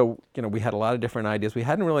 So we had a lot of different ideas. We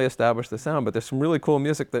hadn't really established the sound, but there's some really cool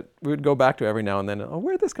music that we would go back to every now and then. Oh,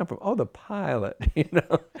 where did this come from? Oh, the pilot.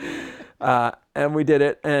 And we did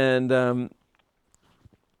it. And I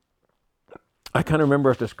kind of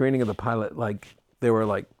remember after screening of the pilot, like there were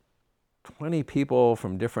like 20 people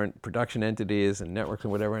from different production entities and networks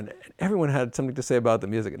and whatever, and everyone had something to say about the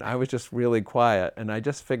music, and I was just really quiet, and I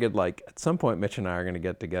just figured, like, at some point Mitch and I are going to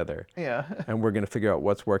get together, and we're going to figure out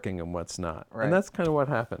what's working and what's not. Right. And that's kind of what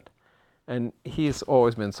happened. And he's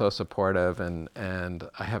always been so supportive, and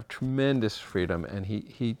I have tremendous freedom, and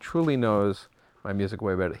he truly knows my music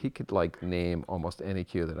way better. He could, like, name almost any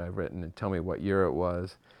cue that I've written and tell me what year it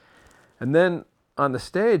was. And then on the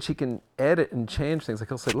stage, he can edit and change things. Like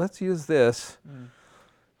he'll say, let's use this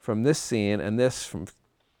from this scene and this from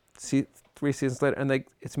 3 seasons later. And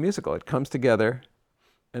it's musical. It comes together.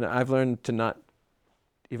 And I've learned to not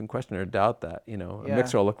even question or doubt that. A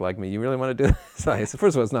mixer will look like me. You really want to do this? I said,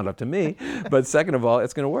 first of all, it's not up to me. But second of all,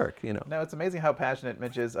 it's going to work, No, it's amazing how passionate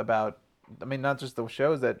Mitch is about, not just the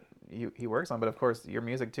shows that he works on, but of course your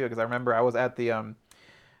music too. Because I remember I was at the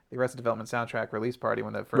Arrested Development soundtrack release party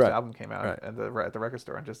when the first album came out at the record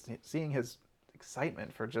store, and just seeing his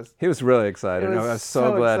excitement for just... He was really excited. I was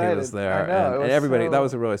so glad excited. He was there. I know, and everybody, that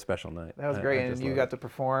was a really special night. That was great. And you got to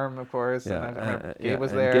perform, of course. Yeah. And Gabe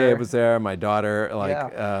was there. Gabe was there, my daughter,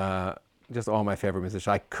 just all my favorite musicians.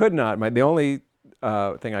 I could not, the only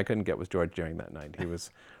thing I couldn't get was George Deering that night. He was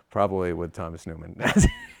probably with Thomas Newman.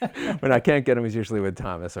 When I can't get him, he's usually with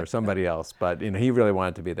Thomas or somebody else. But he really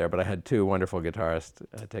wanted to be there. But I had 2 wonderful guitarists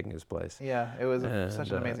taking his place. Yeah, it was such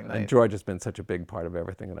an amazing night. And George has been such a big part of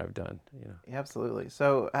everything that I've done. Yeah, absolutely.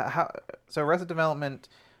 So Arrested Development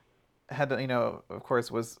had to, of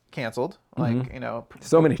course, was canceled.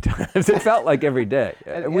 So many times. It felt like every day.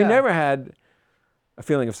 We never had a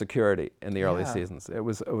feeling of security in the early seasons. It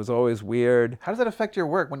was always weird. How does that affect your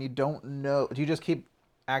work when you don't know? Do you just keep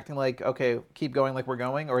acting like, okay, keep going like we're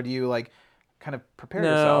going, or do you kind of prepare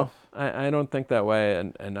yourself? No, I don't think that way,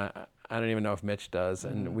 and I don't even know if Mitch does,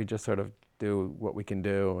 and we just sort of do what we can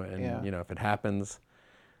do, and if it happens,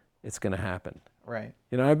 it's going to happen. Right.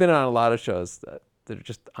 I've been on a lot of shows that are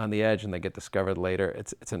just on the edge and they get discovered later.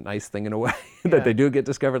 It's a nice thing in a way that they do get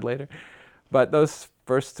discovered later. But those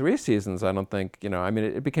first 3 seasons, I don't think,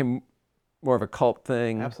 it became more of a cult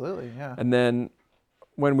thing. Absolutely, yeah. And then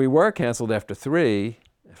when we were canceled after 3,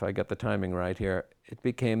 if I got the timing right here, it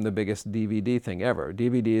became the biggest DVD thing ever.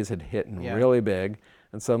 DVDs had hit really big,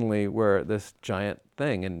 and suddenly we're this giant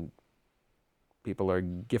thing, and people are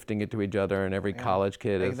gifting it to each other, and every college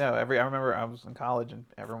kid is... I remember I was in college, and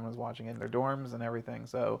everyone was watching it in their dorms and everything,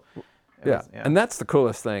 so... And that's the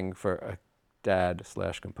coolest thing for a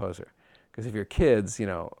dad/composer. Because if your kids,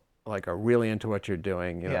 are really into what you're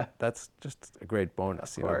doing, that's just a great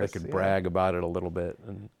bonus. They could brag about it a little bit,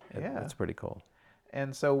 and it's pretty cool.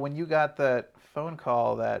 And so when you got that phone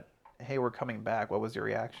call that, hey, we're coming back, what was your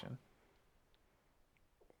reaction?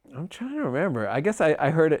 I'm trying to remember. I guess I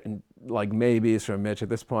heard it in maybes from Mitch at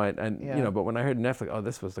this point, and but when I heard Netflix, oh,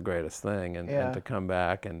 this was the greatest thing, and to come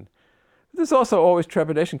back, and there's also always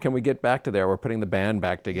trepidation. Can we get back to there? We're putting the band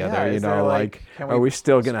back together. Are we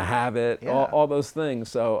still going to have it? Yeah. All those things.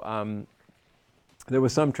 So there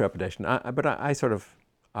was some trepidation, but I sort of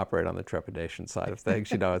operate on the trepidation side of things.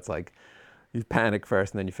 It's like you panic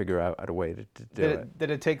first, and then you figure out a way to do it.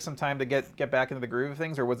 Did it take some time to get back into the groove of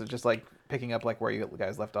things, or was it just picking up where you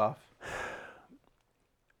guys left off?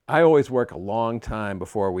 I always work a long time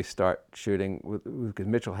before we start shooting, because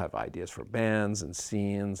Mitch will have ideas for bands and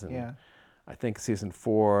scenes. And I think season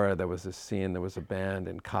 4, there was this scene, there was a band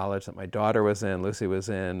in college that my daughter was in, Lucy was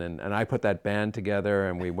in, and I put that band together,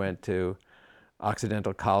 and we went to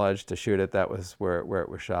Occidental College to shoot it. That was where it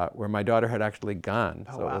was shot, where my daughter had actually gone.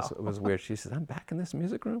 Oh, so wow. It was weird. She said, I'm back in this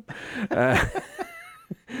music room.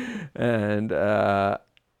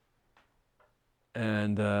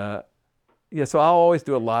 So I'll always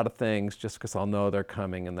do a lot of things just because I'll know they're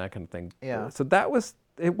coming and that kind of thing. Yeah. So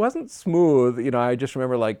it wasn't smooth. I just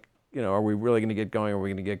remember are we really going to get going? Are we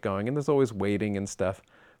going to get going? And there's always waiting and stuff.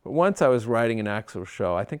 But once I was writing an actual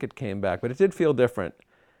show, I think it came back. But it did feel different.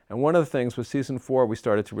 And one of the things was season 4, we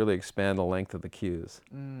started to really expand the length of the cues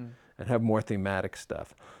and have more thematic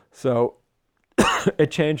stuff. So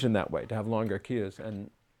it changed in that way, to have longer cues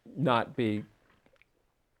and not be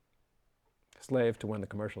slave to when the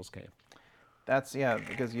commercials came. That's,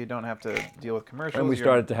 because you don't have to deal with commercials. And we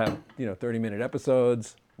started to have, 30-minute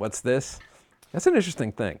episodes. What's this? That's an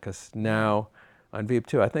interesting thing, because now on Veep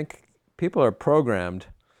 2, I think people are programmed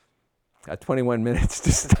at 21 minutes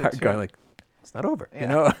to start going it's not over,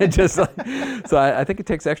 So I think it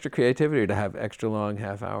takes extra creativity to have extra long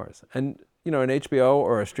half hours. And, an HBO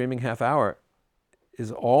or a streaming half hour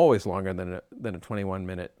is always longer than a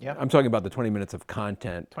 21-minute. Yeah. I'm talking about the 20 minutes of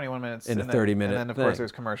content. 21 minutes in a 30-minute And then, of course,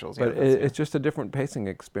 there's commercials. But it's just a different pacing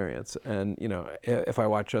experience. And, if I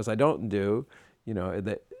watch shows I don't do,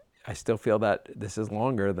 that I still feel that this is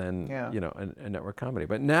longer than, a network comedy.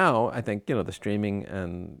 But now I think, the streaming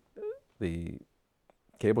and the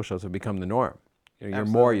cable shows have become the norm. You're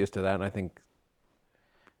more used to that, and I think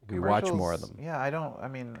we watch more of them. Yeah, I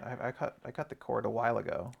cut the cord a while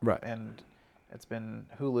ago. Right. And it's been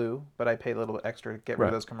Hulu, but I paid a little bit extra to get rid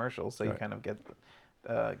of those commercials, so you kind of get,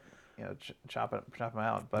 chop them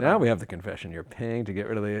out. But now we have the confession: you're paying to get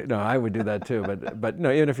rid of the. No, I would do that too, but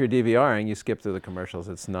no, even if you're DVRing, you skip through the commercials.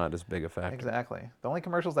 It's not as big a factor. Exactly. The only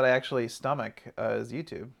commercials that I actually stomach is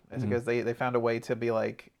YouTube. It's because they found a way to be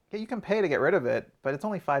like, yeah, you can pay to get rid of it, but it's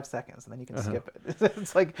only 5 seconds, and then you can skip it.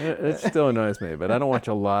 It's like it still annoys me, but I don't watch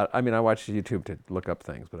a lot. I mean, I watch YouTube to look up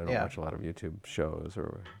things, but I don't watch a lot of YouTube shows.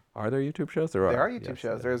 Or are there YouTube shows? There are YouTube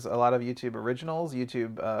shows. There's a lot of YouTube originals.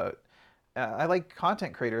 YouTube. I like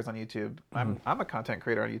content creators on YouTube. I'm a content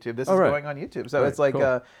creator on YouTube. This is going on YouTube, so it's like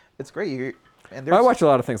cool. It's great. I watch a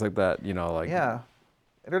lot of things like that. Like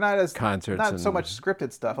they're not as concerts, not so much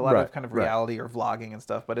scripted stuff. A lot of kind of reality or vlogging and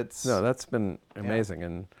stuff. But it's that's been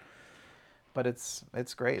amazing But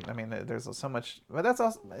it's great. I mean, there's so much. But that's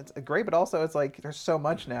also it's great. But also, it's like there's so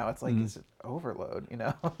much now. It's like it's overload,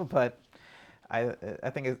 But I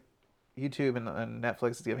think YouTube and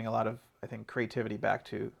Netflix is giving a lot of creativity back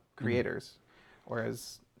to creators,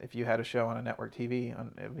 whereas if you had a show on a network TV,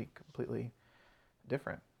 it would be completely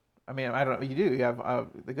different. I mean, I don't know. You have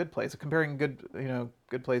The Good Place. Comparing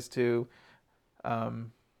Good Place to,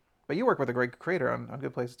 but you work with a great creator on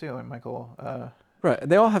Good Place too, and Michael. Right.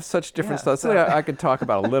 They all have such different stuff. So I could talk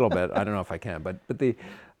about a little bit. I don't know if I can, but the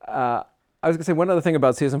I was gonna say one other thing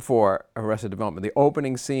about season 4 of Arrested Development. The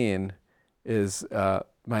opening scene is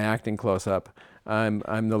my acting close up.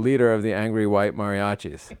 I'm the leader of the Angry White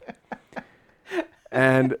Mariachis.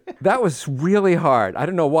 And that was really hard. I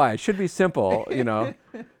don't know why. It should be simple,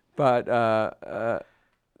 but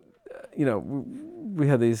we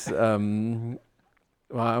had these.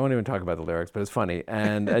 Well, I won't even talk about the lyrics, but it's funny.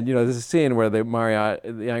 And there's a scene where the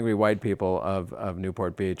angry white people of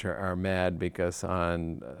Newport Beach are mad because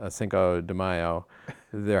on Cinco de Mayo,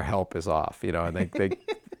 their help is off. And they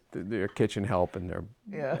their kitchen help and their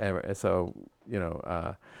so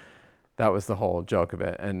that was the whole joke of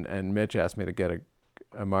it. And Mitch asked me to get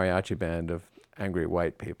a mariachi band of angry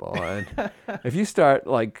white people. And if you start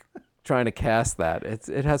trying to cast that,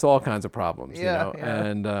 it has all kinds of problems.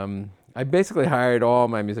 And I basically hired all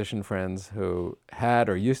my musician friends who had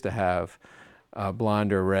or used to have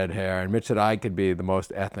blonde or red hair, and Mitch said I could be the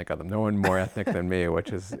most ethnic of them. No one more ethnic than me,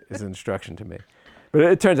 which is instruction to me. But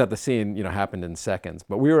it turns out the scene, happened in seconds.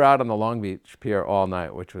 But we were out on the Long Beach Pier all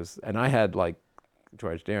night, and I had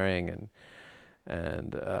George Deering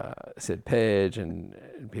and Sid Page and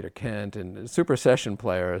Peter Kent and super session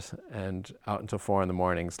players, and out until 4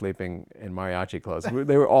 a.m. sleeping in mariachi clothes.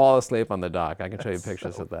 They were all asleep on the dock. I can show you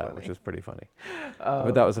pictures of that, which is pretty funny.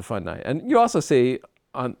 But that was a fun night. And you also see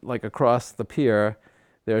on across the pier,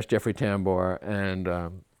 there's Jeffrey Tambor and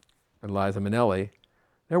Liza Minnelli.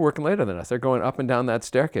 They're working later than us. They're going up and down that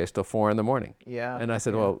staircase till 4 a.m. Yeah. And I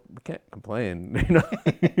said, well, we can't complain.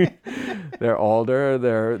 They're older,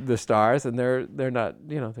 they're the stars, and they're not,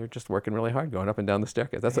 they're just working really hard going up and down the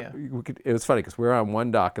staircase. It was funny because we were on one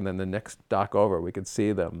dock, and then the next dock over, we could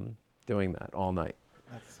see them doing that all night.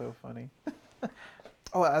 That's so funny.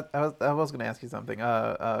 I was going to ask you something.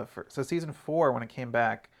 So season 4, when it came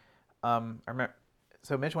back, I remember.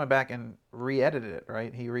 So Mitch went back and re-edited it,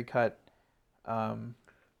 right? He recut.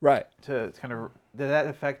 Right. To kind of, did that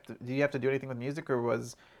affect? Did you have to do anything with music, or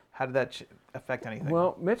how did that affect anything?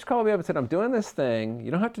 Well, Mitch called me up and said, "I'm doing this thing. You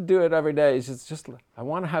don't have to do it every day. It's just I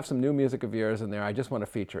want to have some new music of yours in there. I just want to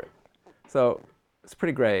feature it." So it's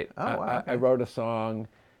pretty great. Oh, wow. Okay. I wrote a song,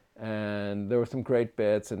 and there were some great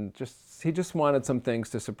bits, and he just wanted some things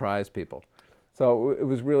to surprise people. So it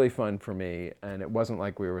was really fun for me, and it wasn't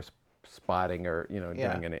like we were spotting or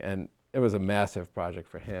doing any. And it was a massive project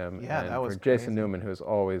for him, and that was for Jason Newman, who's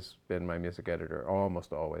always been my music editor,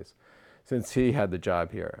 almost always, since he had the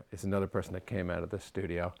job here. He's another person that came out of the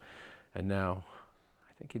studio, and now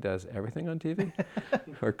I think he does everything on TV,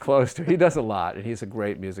 or close to. He does a lot, and he's a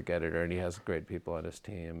great music editor, and he has great people on his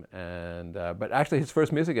team. And but actually, his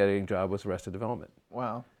first music editing job was Arrested Development.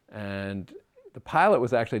 Wow! And the pilot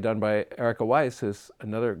was actually done by Erica Weiss, who's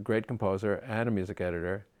another great composer and a music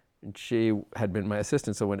editor. And she had been my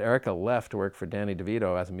assistant. So when Erica left to work for Danny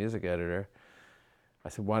DeVito as a music editor, I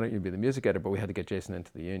said, why don't you be the music editor? But we had to get Jason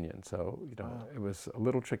into the union. So, It was a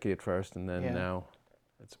little tricky at first, and then now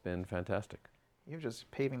it's been fantastic. You're just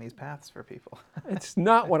paving these paths for people. It's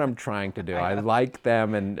not what I'm trying to do. I like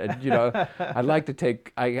them, and I'd like to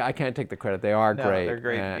take. I can't take the credit. They are great. They're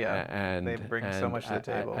great. And they bring so much to the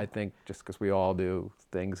table. I think just because we all do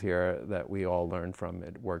things here that we all learn from,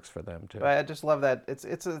 it works for them too. But I just love that.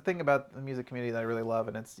 It's a thing about the music community that I really love,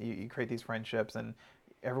 and it's you create these friendships, and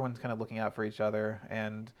everyone's kind of looking out for each other.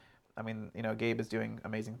 And I mean, Gabe is doing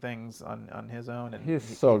amazing things on his own. And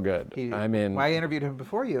he's so good. I interviewed him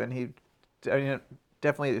before you, and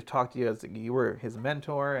definitely talked to you as you were his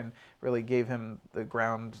mentor and really gave him the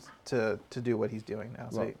ground to do what he's doing now.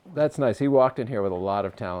 Well, that's nice. He walked in here with a lot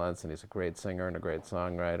of talents, and he's a great singer and a great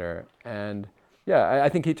songwriter. And yeah, I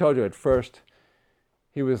think he told you at first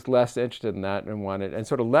he was less interested in that and wanted, and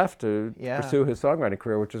sort of left to pursue his songwriting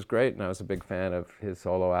career, which was great. And I was a big fan of his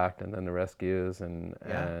solo act and then the Rescues.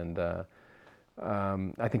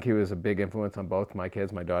 I think he was a big influence on both my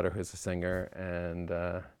kids, my daughter who's a singer,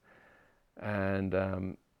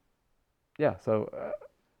 so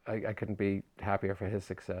I couldn't be happier for his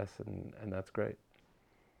success, and that's great.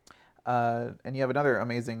 And you have another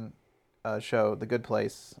amazing show, The Good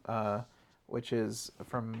Place, which is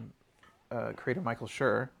from creator Michael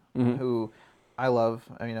Schur, who I love.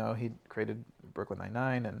 He created Brooklyn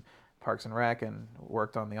Nine-Nine and Parks and Rec and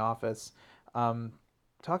worked on The Office.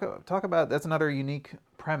 Talk about, that's another unique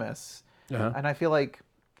premise, and I feel like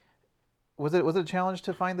was it a challenge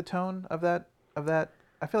to find the tone of that?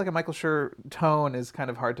 I feel like a Michael Schur tone is kind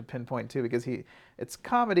of hard to pinpoint too, because it's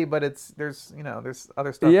comedy, but there's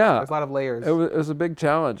other stuff. Yeah, there's a lot of layers. It was a big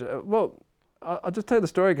challenge. Well, I'll just tell you the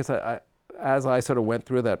story because as I sort of went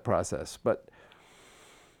through that process. But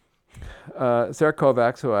Sarah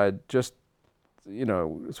Kovacs, who I just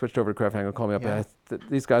switched over to Kraft Heinkel, called me up. Yeah.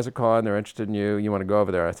 These guys are calling. They're interested in you. You want to go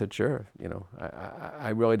over there? I said, sure. I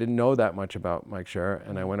really didn't know that much about Mike Schur,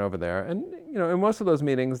 and I went over there. And in most of those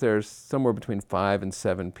meetings, there's somewhere between 5 and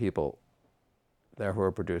 7 people there who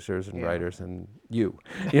are producers and writers, and you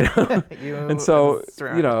and so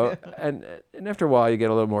and after a while, you get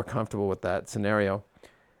a little more comfortable with that scenario.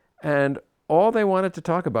 And all they wanted to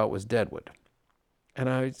talk about was Deadwood, and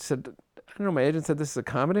I said, I don't know, my agent said, this is a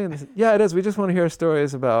comedy? And they said, yeah, it is. We just want to hear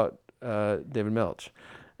stories about David Milch.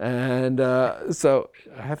 And so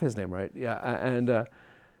I have his name right. Yeah. And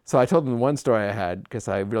so I told them one story I had, because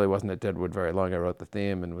I really wasn't at Deadwood very long. I wrote the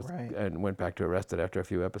theme and went back to Arrested after a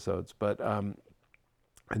few episodes. But and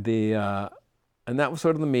that was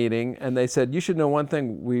sort of the meeting. And they said, you should know one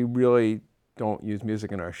thing. We really don't use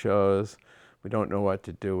music in our shows. We don't know what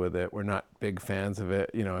to do with it. We're not big fans of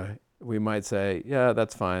it. We might say, yeah,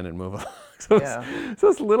 that's fine, and move on. So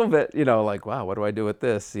it's a little bit, like, wow, what do I do with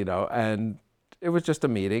this? And it was just a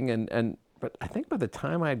meeting. But I think by the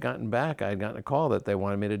time I had gotten back, I had gotten a call that they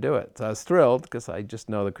wanted me to do it. So I was thrilled, because I just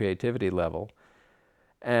know the creativity level.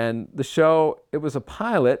 And the show, it was a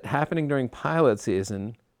pilot happening during pilot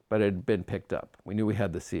season, but it had been picked up. We knew we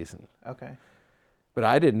had the season. Okay. But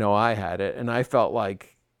I didn't know I had it. And I felt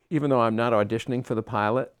like, even though I'm not auditioning for the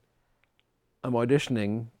pilot, I'm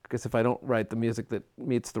auditioning because if I don't write the music that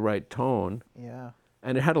meets the right tone,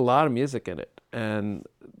 and it had a lot of music in it, and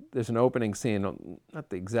there's an opening scene, not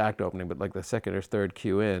the exact opening, but like the second or third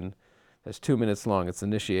cue in, that's 2 minutes long. It's the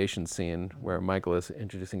initiation scene where Michael is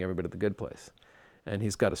introducing everybody to The Good Place, and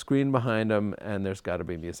he's got a screen behind him, and there's got to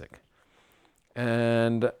be music.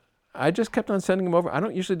 And I just kept on sending him over. I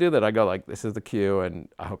don't usually do that. I go like, this is the cue, and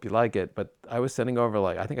I hope you like it. But I was sending over,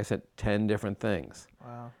 I think I sent 10 different things.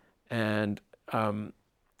 Wow. And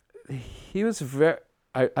he was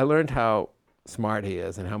I learned how smart he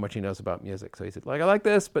is and how much he knows about music. So he said, I like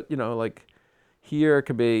this, but here it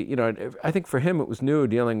could be, I think for him it was new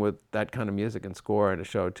dealing with that kind of music and score in a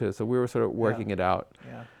show too. So we were sort of working it out.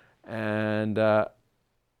 Yeah. And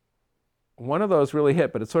one of those really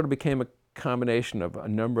hit, but it sort of became a combination of a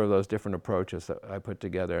number of those different approaches that I put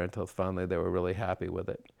together until finally they were really happy with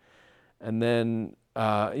it. And then,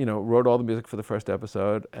 wrote all the music for the first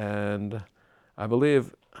episode, and I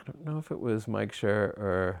believe, I don't know if it was Mike Schur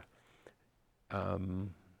or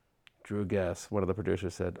Drew Guess, one of the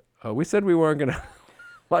producers said, oh, we said we weren't going to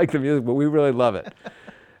like the music, but we really love it.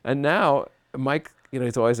 And now Mike,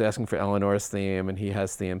 he's always asking for Eleanor's theme, and he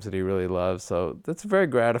has themes that he really loves. So that's very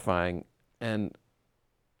gratifying. And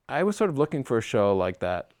I was sort of looking for a show like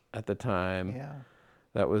that at the time. Yeah.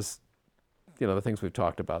 That was, the things we've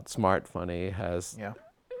talked about, smart, funny, has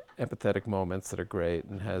empathetic moments that are great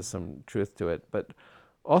and has some truth to it. But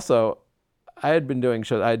also, I had been doing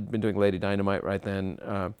shows. I'd been doing Lady Dynamite right then.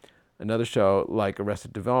 Another show like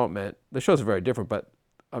Arrested Development. The shows are very different, but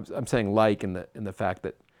I'm saying in the fact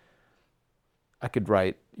that I could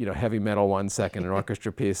write heavy metal 1 second, an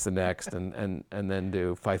orchestra piece the next, and then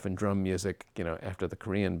do fife and drum music after the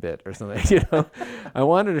Korean bit or something. I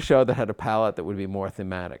wanted a show that had a palette that would be more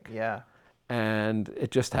thematic. Yeah. And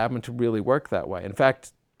it just happened to really work that way. In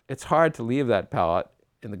fact, it's hard to leave that palette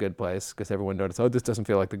in The Good Place because everyone noticed, oh, this doesn't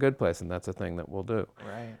feel like The Good Place, and that's a thing that we'll do.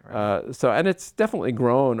 Right. And it's definitely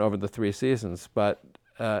grown over the 3 seasons, but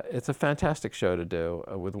it's a fantastic show to do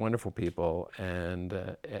with wonderful people,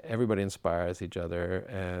 and everybody inspires each other,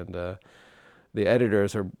 and the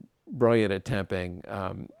editors are brilliant at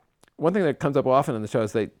temping. one thing that comes up often in the show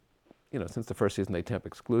is they, since the first season they temp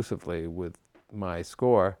exclusively with my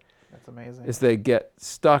score. That's amazing. Is they get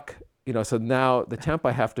stuck, so now the temp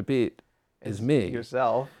I have to beat is me.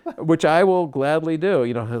 Yourself. Which I will gladly do.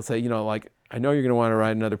 He'll say, like, I know you're going to want to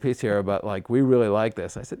write another piece here, but like, we really like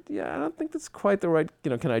this. I said, yeah, I don't think that's quite the right,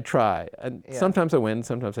 can I try? And sometimes I win,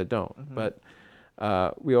 sometimes I don't. Mm-hmm. But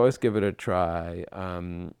we always give it a try.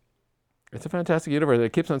 It's a fantastic universe.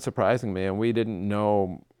 It keeps on surprising me, and we didn't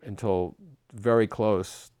know until very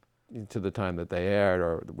close to the time that they aired,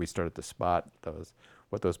 or we started to spot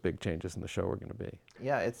what those big changes in the show were going to be.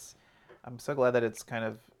 Yeah, I'm so glad that it's kind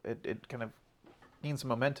of it kind of gained some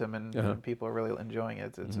momentum, and people are really enjoying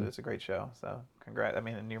it. It's a great show. So congrats. I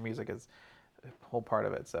mean, and your music is a whole part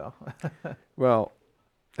of it. So well,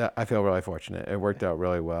 I feel really fortunate. It worked out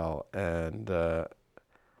really well, and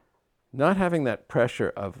not having that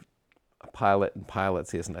pressure of a pilot and pilot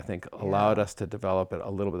season, I think, allowed us to develop it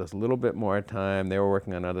a little bit. There's a little bit more time. They were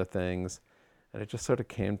working on other things, and it just sort of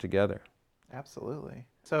came together. Absolutely.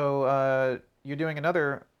 So you're doing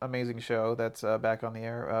another amazing show that's back on the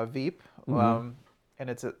air, Veep, and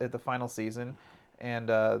it's at the final season, and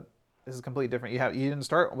this is completely different. You didn't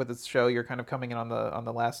start with this show. You're kind of coming in on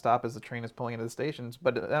the last stop as the train is pulling into the stations,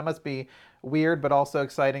 but that must be weird, but also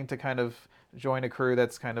exciting to kind of join a crew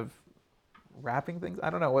that's kind of wrapping things. I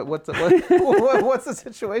don't know what's the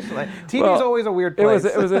situation like. TV's always a weird place.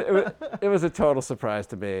 It was a total surprise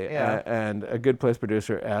to me. Yeah. And a Good Place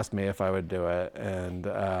producer asked me if I would do it, and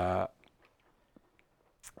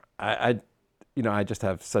I just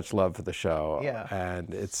have such love for the show. Yeah.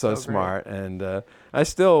 And it's so smart. Great. And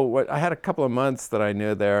I had a couple of months that I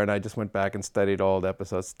knew there, and I just went back and studied old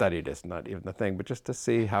episodes. Studied is not even the thing, but just to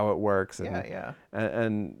see how it works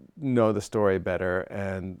and know the story better.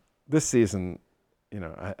 And this season,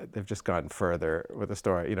 they've just gone further with the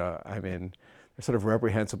story. I mean, they're sort of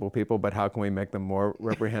reprehensible people, but how can we make them more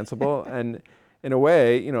reprehensible? And in a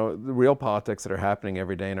way, the real politics that are happening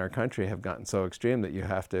every day in our country have gotten so extreme that you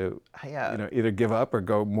have to, either give up or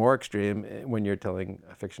go more extreme when you're telling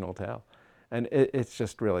a fictional tale. And it's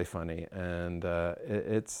just really funny, and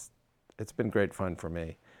it's been great fun for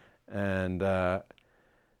me. And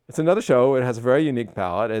it's another show. It has a very unique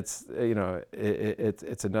palette. It's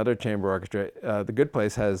it's another chamber orchestra. The Good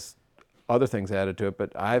Place has other things added to it,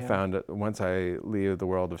 but I found that once I leave the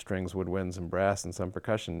world of strings, woodwinds, and brass and some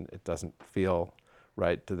percussion, it doesn't feel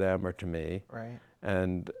right to them or to me. Right.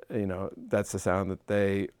 And that's the sound that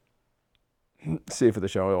they see for the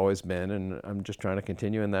show. Always been, and I'm just trying to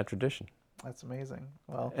continue in that tradition. That's amazing.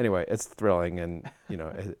 Well, anyway, it's thrilling, and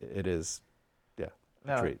it is.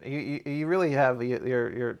 No, you really have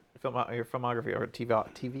your filmography or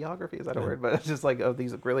TVography, is that a word? But it's just like of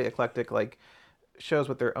these really eclectic shows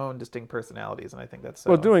with their own distinct personalities, and I think that's so.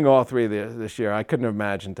 Well, doing all three this year, I couldn't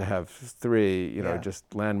imagine to have three,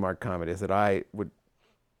 just landmark comedies that I would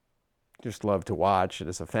just love to watch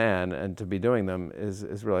as a fan, and to be doing them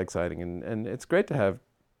is really exciting, and it's great to have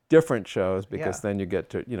different shows because then you get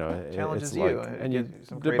to challenges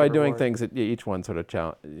and by doing things that each one sort of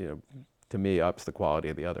to me, ups the quality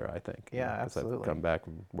of the other, I think. Yeah, absolutely. I've come back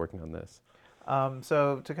from working on this.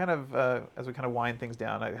 So to kind of, as we kind of wind things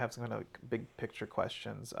down, I have some kind of big picture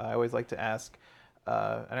questions. I always like to ask,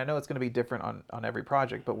 and I know it's going to be different on every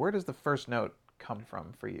project, but where does the first note come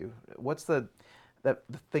from for you? What's the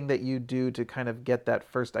thing that you do to kind of get that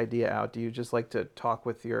first idea out? Do you just like to talk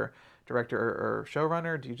with your director or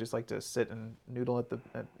showrunner? Do you just like to sit and noodle at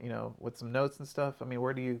with some notes and stuff? I mean,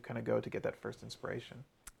 where do you kind of go to get that first inspiration?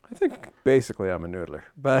 I think basically I'm a noodler,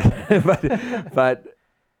 but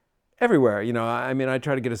everywhere, I mean, I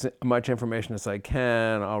try to get as much information as I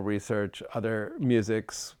can. I'll research other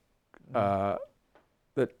musics that,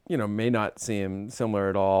 may not seem similar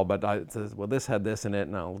at all, but it says, well, this had this in it,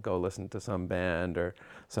 and I'll go listen to some band or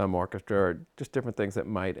some orchestra or just different things that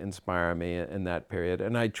might inspire me in that period.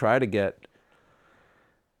 And I try to get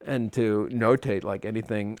and to notate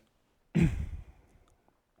anything.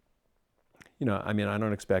 I mean, I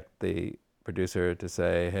don't expect the producer to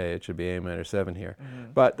say, hey, it should be A minor 7 here.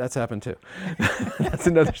 Mm-hmm. But that's happened too. That's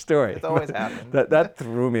another story. It's always happened. That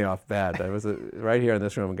threw me off bad. There was right here in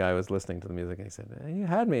this room, a guy was listening to the music, and he said, hey, you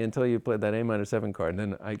had me until you played that A minor 7 chord. And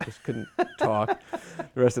then I just couldn't talk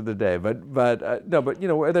the rest of the day. But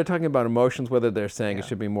where they're talking about emotions, whether they're saying it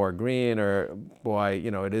should be more green or, boy,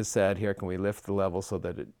 it is sad here. Can we lift the level so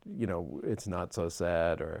that it's not so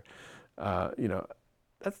sad? Or,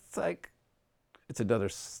 that's it's another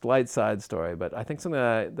slight side story, but I think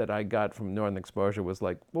something that I got from Northern Exposure was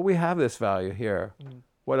well, we have this value here.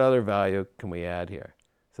 What other value can we add here?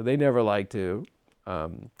 So they never like to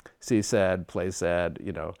see sad, play sad,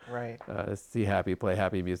 Right. See happy, play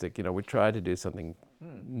happy music. We try to do something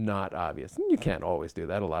not obvious. And you can't always do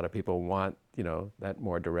that. A lot of people want, that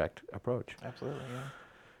more direct approach. Absolutely, yeah.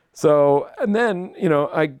 So, and then,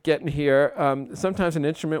 I get in here. Sometimes an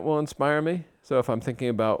instrument will inspire me. So if I'm thinking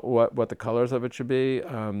about what the colors of it should be,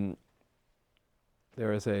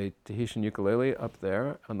 there is a Tahitian ukulele up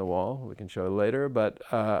there on the wall. We can show later. But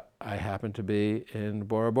I happened to be in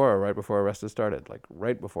Bora Bora right before Arrested started, like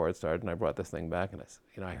right before it started. And I brought this thing back,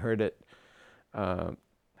 and I heard it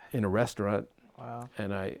in a restaurant. Wow.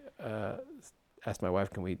 And I asked my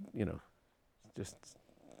wife, can we, just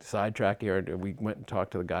sidetrack here? And we went and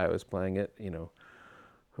talked to the guy who was playing it,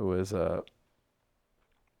 who was a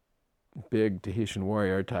big Tahitian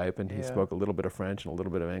warrior type, and he spoke a little bit of French and a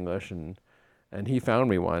little bit of English, and he found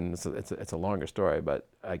me one. So it's a longer story, but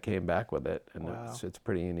I came back with it, and wow. it's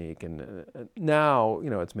pretty unique. And now,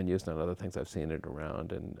 it's been used on other things. I've seen it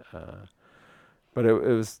around, and but it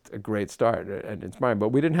was a great start and inspiring. But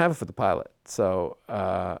we didn't have it for the pilot, so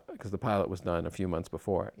because the pilot was done a few months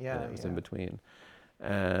before, and it was in between,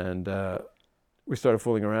 and we started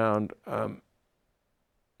fooling around. And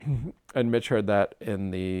Mitch heard that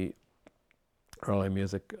in the early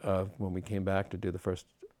music when we came back to do the first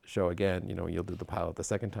show again. You'll do the pilot the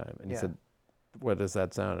second time, and he said, "What does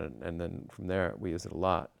that sound?" And then from there we use it a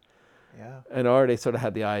lot. Yeah. And already sort of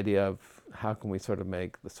had the idea of how can we sort of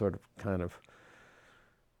make the sort of kind of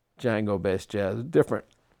Django-based jazz different.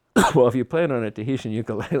 Well, if you play it on a Tahitian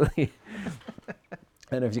ukulele,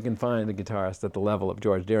 and if you can find a guitarist at the level of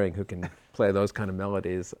George Deering who can play those kind of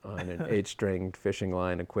melodies on an 8-stringed fishing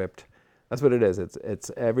line equipped, that's what it is.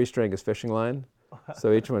 It's every string is fishing line,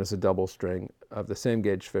 so each one is a double string of the same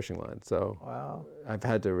gauge fishing line. So wow. I've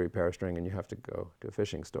had to repair a string, and you have to go to a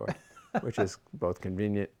fishing store, which is both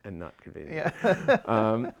convenient and not convenient.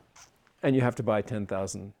 Yeah. And you have to buy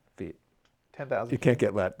 10,000 feet. 10,000. You can't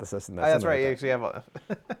get let this and that. That's right. You actually have a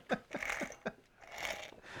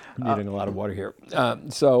needing a lot of water here.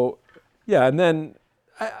 So, yeah, and then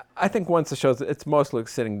I think once the show's, it's mostly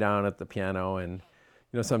sitting down at the piano, and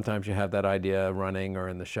sometimes you have that idea running or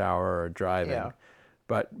in the shower or driving. Yeah.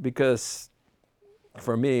 But because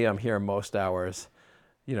for me, I'm here most hours,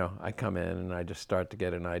 I come in and I just start to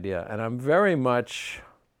get an idea, and I'm very much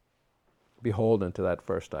beholden to that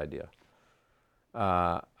first idea.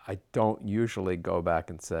 I don't usually go back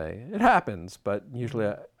and say, it happens, but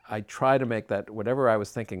usually I try to make that, whatever I was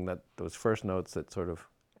thinking, that those first notes that sort of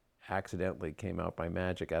accidentally came out by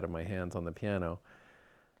magic out of my hands on the piano,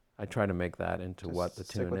 I try to make that into just what the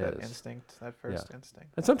stick tune with is. That instinct, that first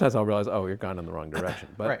instinct. And sometimes I'll realize, oh, you're gone in the wrong direction.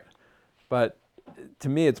 But, right. But to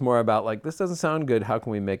me, it's more about like, this doesn't sound good, how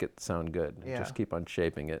can we make it sound good? And just keep on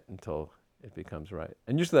shaping it until it becomes right.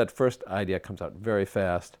 And usually that first idea comes out very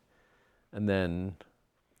fast, and then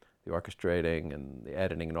the orchestrating and the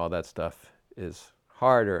editing and all that stuff is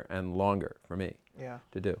harder and longer for me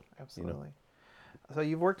to do. Absolutely. So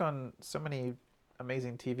you've worked on so many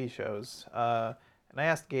amazing TV shows, and I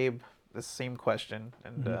asked Gabe the same question,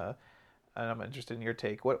 and I'm interested in your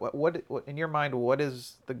take. What in your mind? How do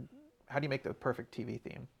you make the perfect TV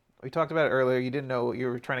theme? We talked about it earlier. You didn't know you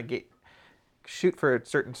were trying to shoot for a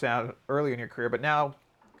certain sound earlier in your career, but now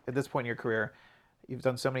at this point in your career, you've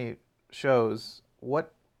done so many shows.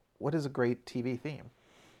 What is a great TV theme?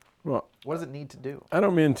 Well, what does it need to do? I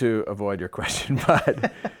don't mean to avoid your question,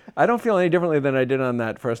 but I don't feel any differently than I did on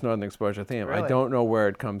that first Northern Exposure theme. Really? I don't know where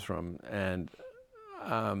it comes from, and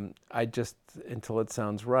I just, until it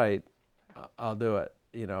sounds right, I'll do it,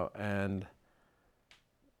 and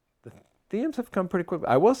the themes have come pretty quickly.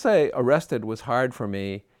 I will say Arrested was hard for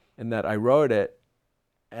me in that I wrote it,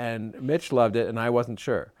 and Mitch loved it, and I wasn't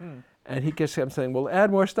sure. And he just kept saying, well, add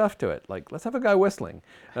more stuff to it. Like, let's have a guy whistling.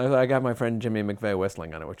 And I got my friend Jimmy McVeigh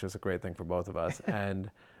whistling on it, which was a great thing for both of us. And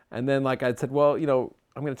then, like, I said, well,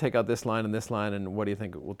 I'm going to take out this line, and what do you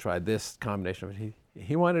think? We'll try this combination of it.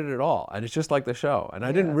 He wanted it all, and it's just like the show. And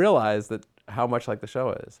I didn't realize that how much like the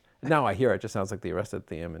show is. And now I hear it just sounds like the Arrested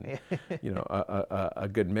theme, and a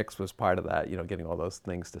good mix was part of that. Getting all those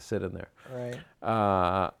things to sit in there. Right.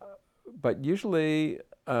 But usually.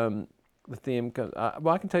 The theme,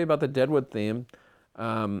 I can tell you about the Deadwood theme.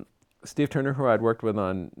 Steve Turner, who I'd worked with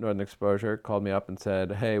on Northern Exposure, called me up and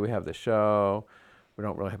said, hey, we have this show. We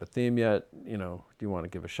don't really have a theme yet. Do you want to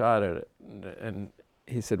give a shot at it? And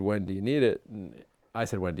he said, when do you need it? And I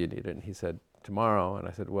said, when do you need it? And he said, tomorrow. And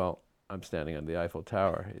I said, well, I'm standing on the Eiffel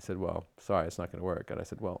Tower. He said, well, sorry, it's not going to work. And I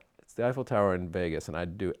said, well, it's the Eiffel Tower in Vegas, and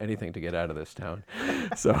I'd do anything to get out of this town.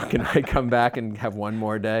 So can I come back and have one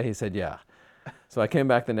more day? He said, yeah. So I came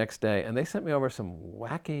back the next day, and they sent me over some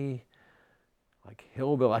wacky like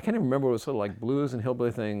hillbilly. I can't even remember. It was sort of like blues and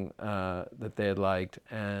hillbilly thing that they had liked,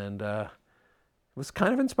 and it was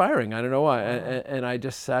kind of inspiring. I don't know why. And I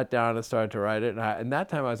just sat down and started to write it. And that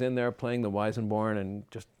time I was in there playing the Weissenborn and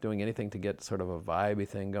just doing anything to get sort of a vibey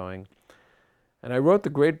thing going. And I wrote the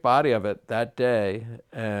great body of it that day,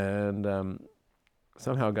 and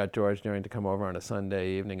somehow got George Deering to come over on a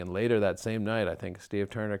Sunday evening. And later that same night, I think Steve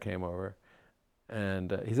Turner came over,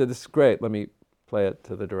 and he said, "This is great. Let me play it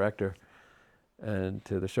to the director and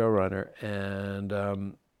to the showrunner." And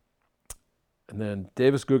then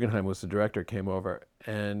Davis Guggenheim was the director, came over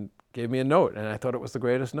and gave me a note, and I thought it was the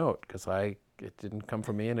greatest note because it didn't come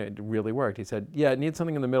from me, and it really worked. He said, "Yeah, it needs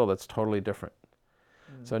something in the middle that's totally different."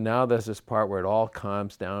 So now there's this part where it all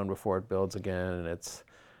calms down before it builds again, and it's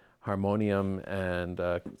harmonium, and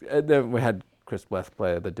then we had Chris Bleth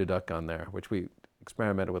play the duduk on there, which we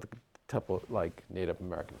experimented with a couple like Native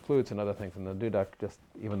American flutes and other things, and the duduk, just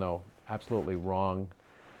even though absolutely wrong,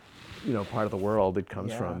 part of the world it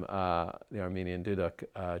comes from, the Armenian duduk,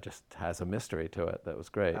 just has a mystery to it that was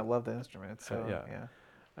great. I love the instrument. It's so,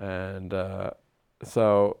 And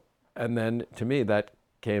and then to me that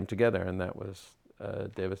came together, and that was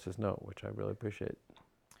Davis's note, which I really appreciate.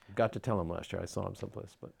 Got to tell him last year. I saw him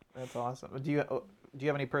someplace, but that's awesome. Do you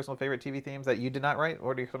have any personal favorite TV themes that you did not write,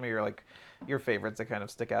 or do some of your favorites that kind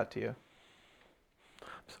of stick out to you?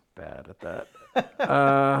 I'm so bad at that.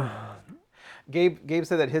 Gabe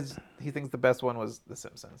said that he thinks the best one was The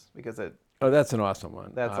Simpsons because it. Oh, that's an awesome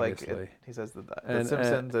one. That's obviously. He says the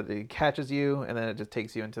Simpsons that it catches you, and then it just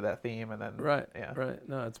takes you into that theme, and then right.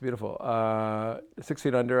 No, it's beautiful. 6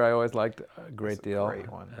 Feet Under, I always liked a great deal.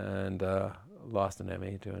 Great one. And lost an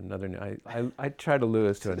Emmy to another. I try to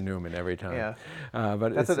lose to a Newman every time. Yeah.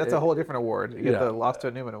 But that's a whole different award. You get the Lost to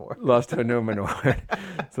a Newman award. Lost to a Newman award.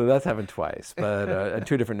 So that's happened twice, but and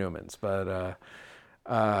two different Newmans. But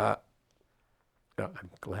I'm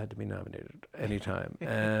glad to be nominated anytime.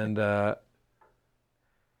 And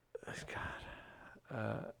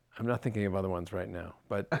I'm not thinking of other ones right now.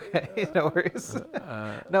 But okay, no worries.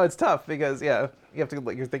 No, it's tough because you have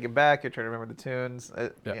to. You're thinking back. You're trying to remember the tunes.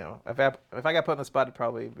 If I got put on the spot, it'd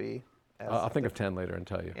probably be. I'll think of 10 later and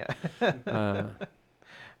tell you. Yeah. I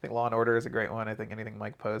think Law and Order is a great one. I think anything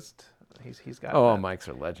Mike Post, he's got. Oh, Mike's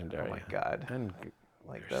are legendary. Oh my God. And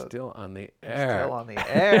like they're still on the air. Still on the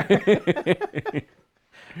air.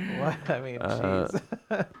 What? I mean, jeez.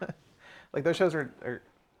 Like those shows are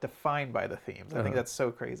defined by the themes. I think that's so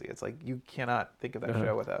crazy. It's like you cannot think of that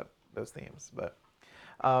show without those themes. But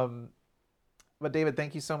David,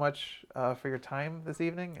 thank you so much for your time this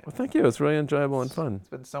evening. Well, thank you. It's really enjoyable and fun. It's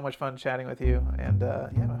been so much fun chatting with you, and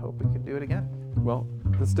I hope we can do it again. Well,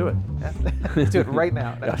 let's do it. Yeah. Let's do it right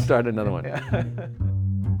now. I'll start another one. Yeah.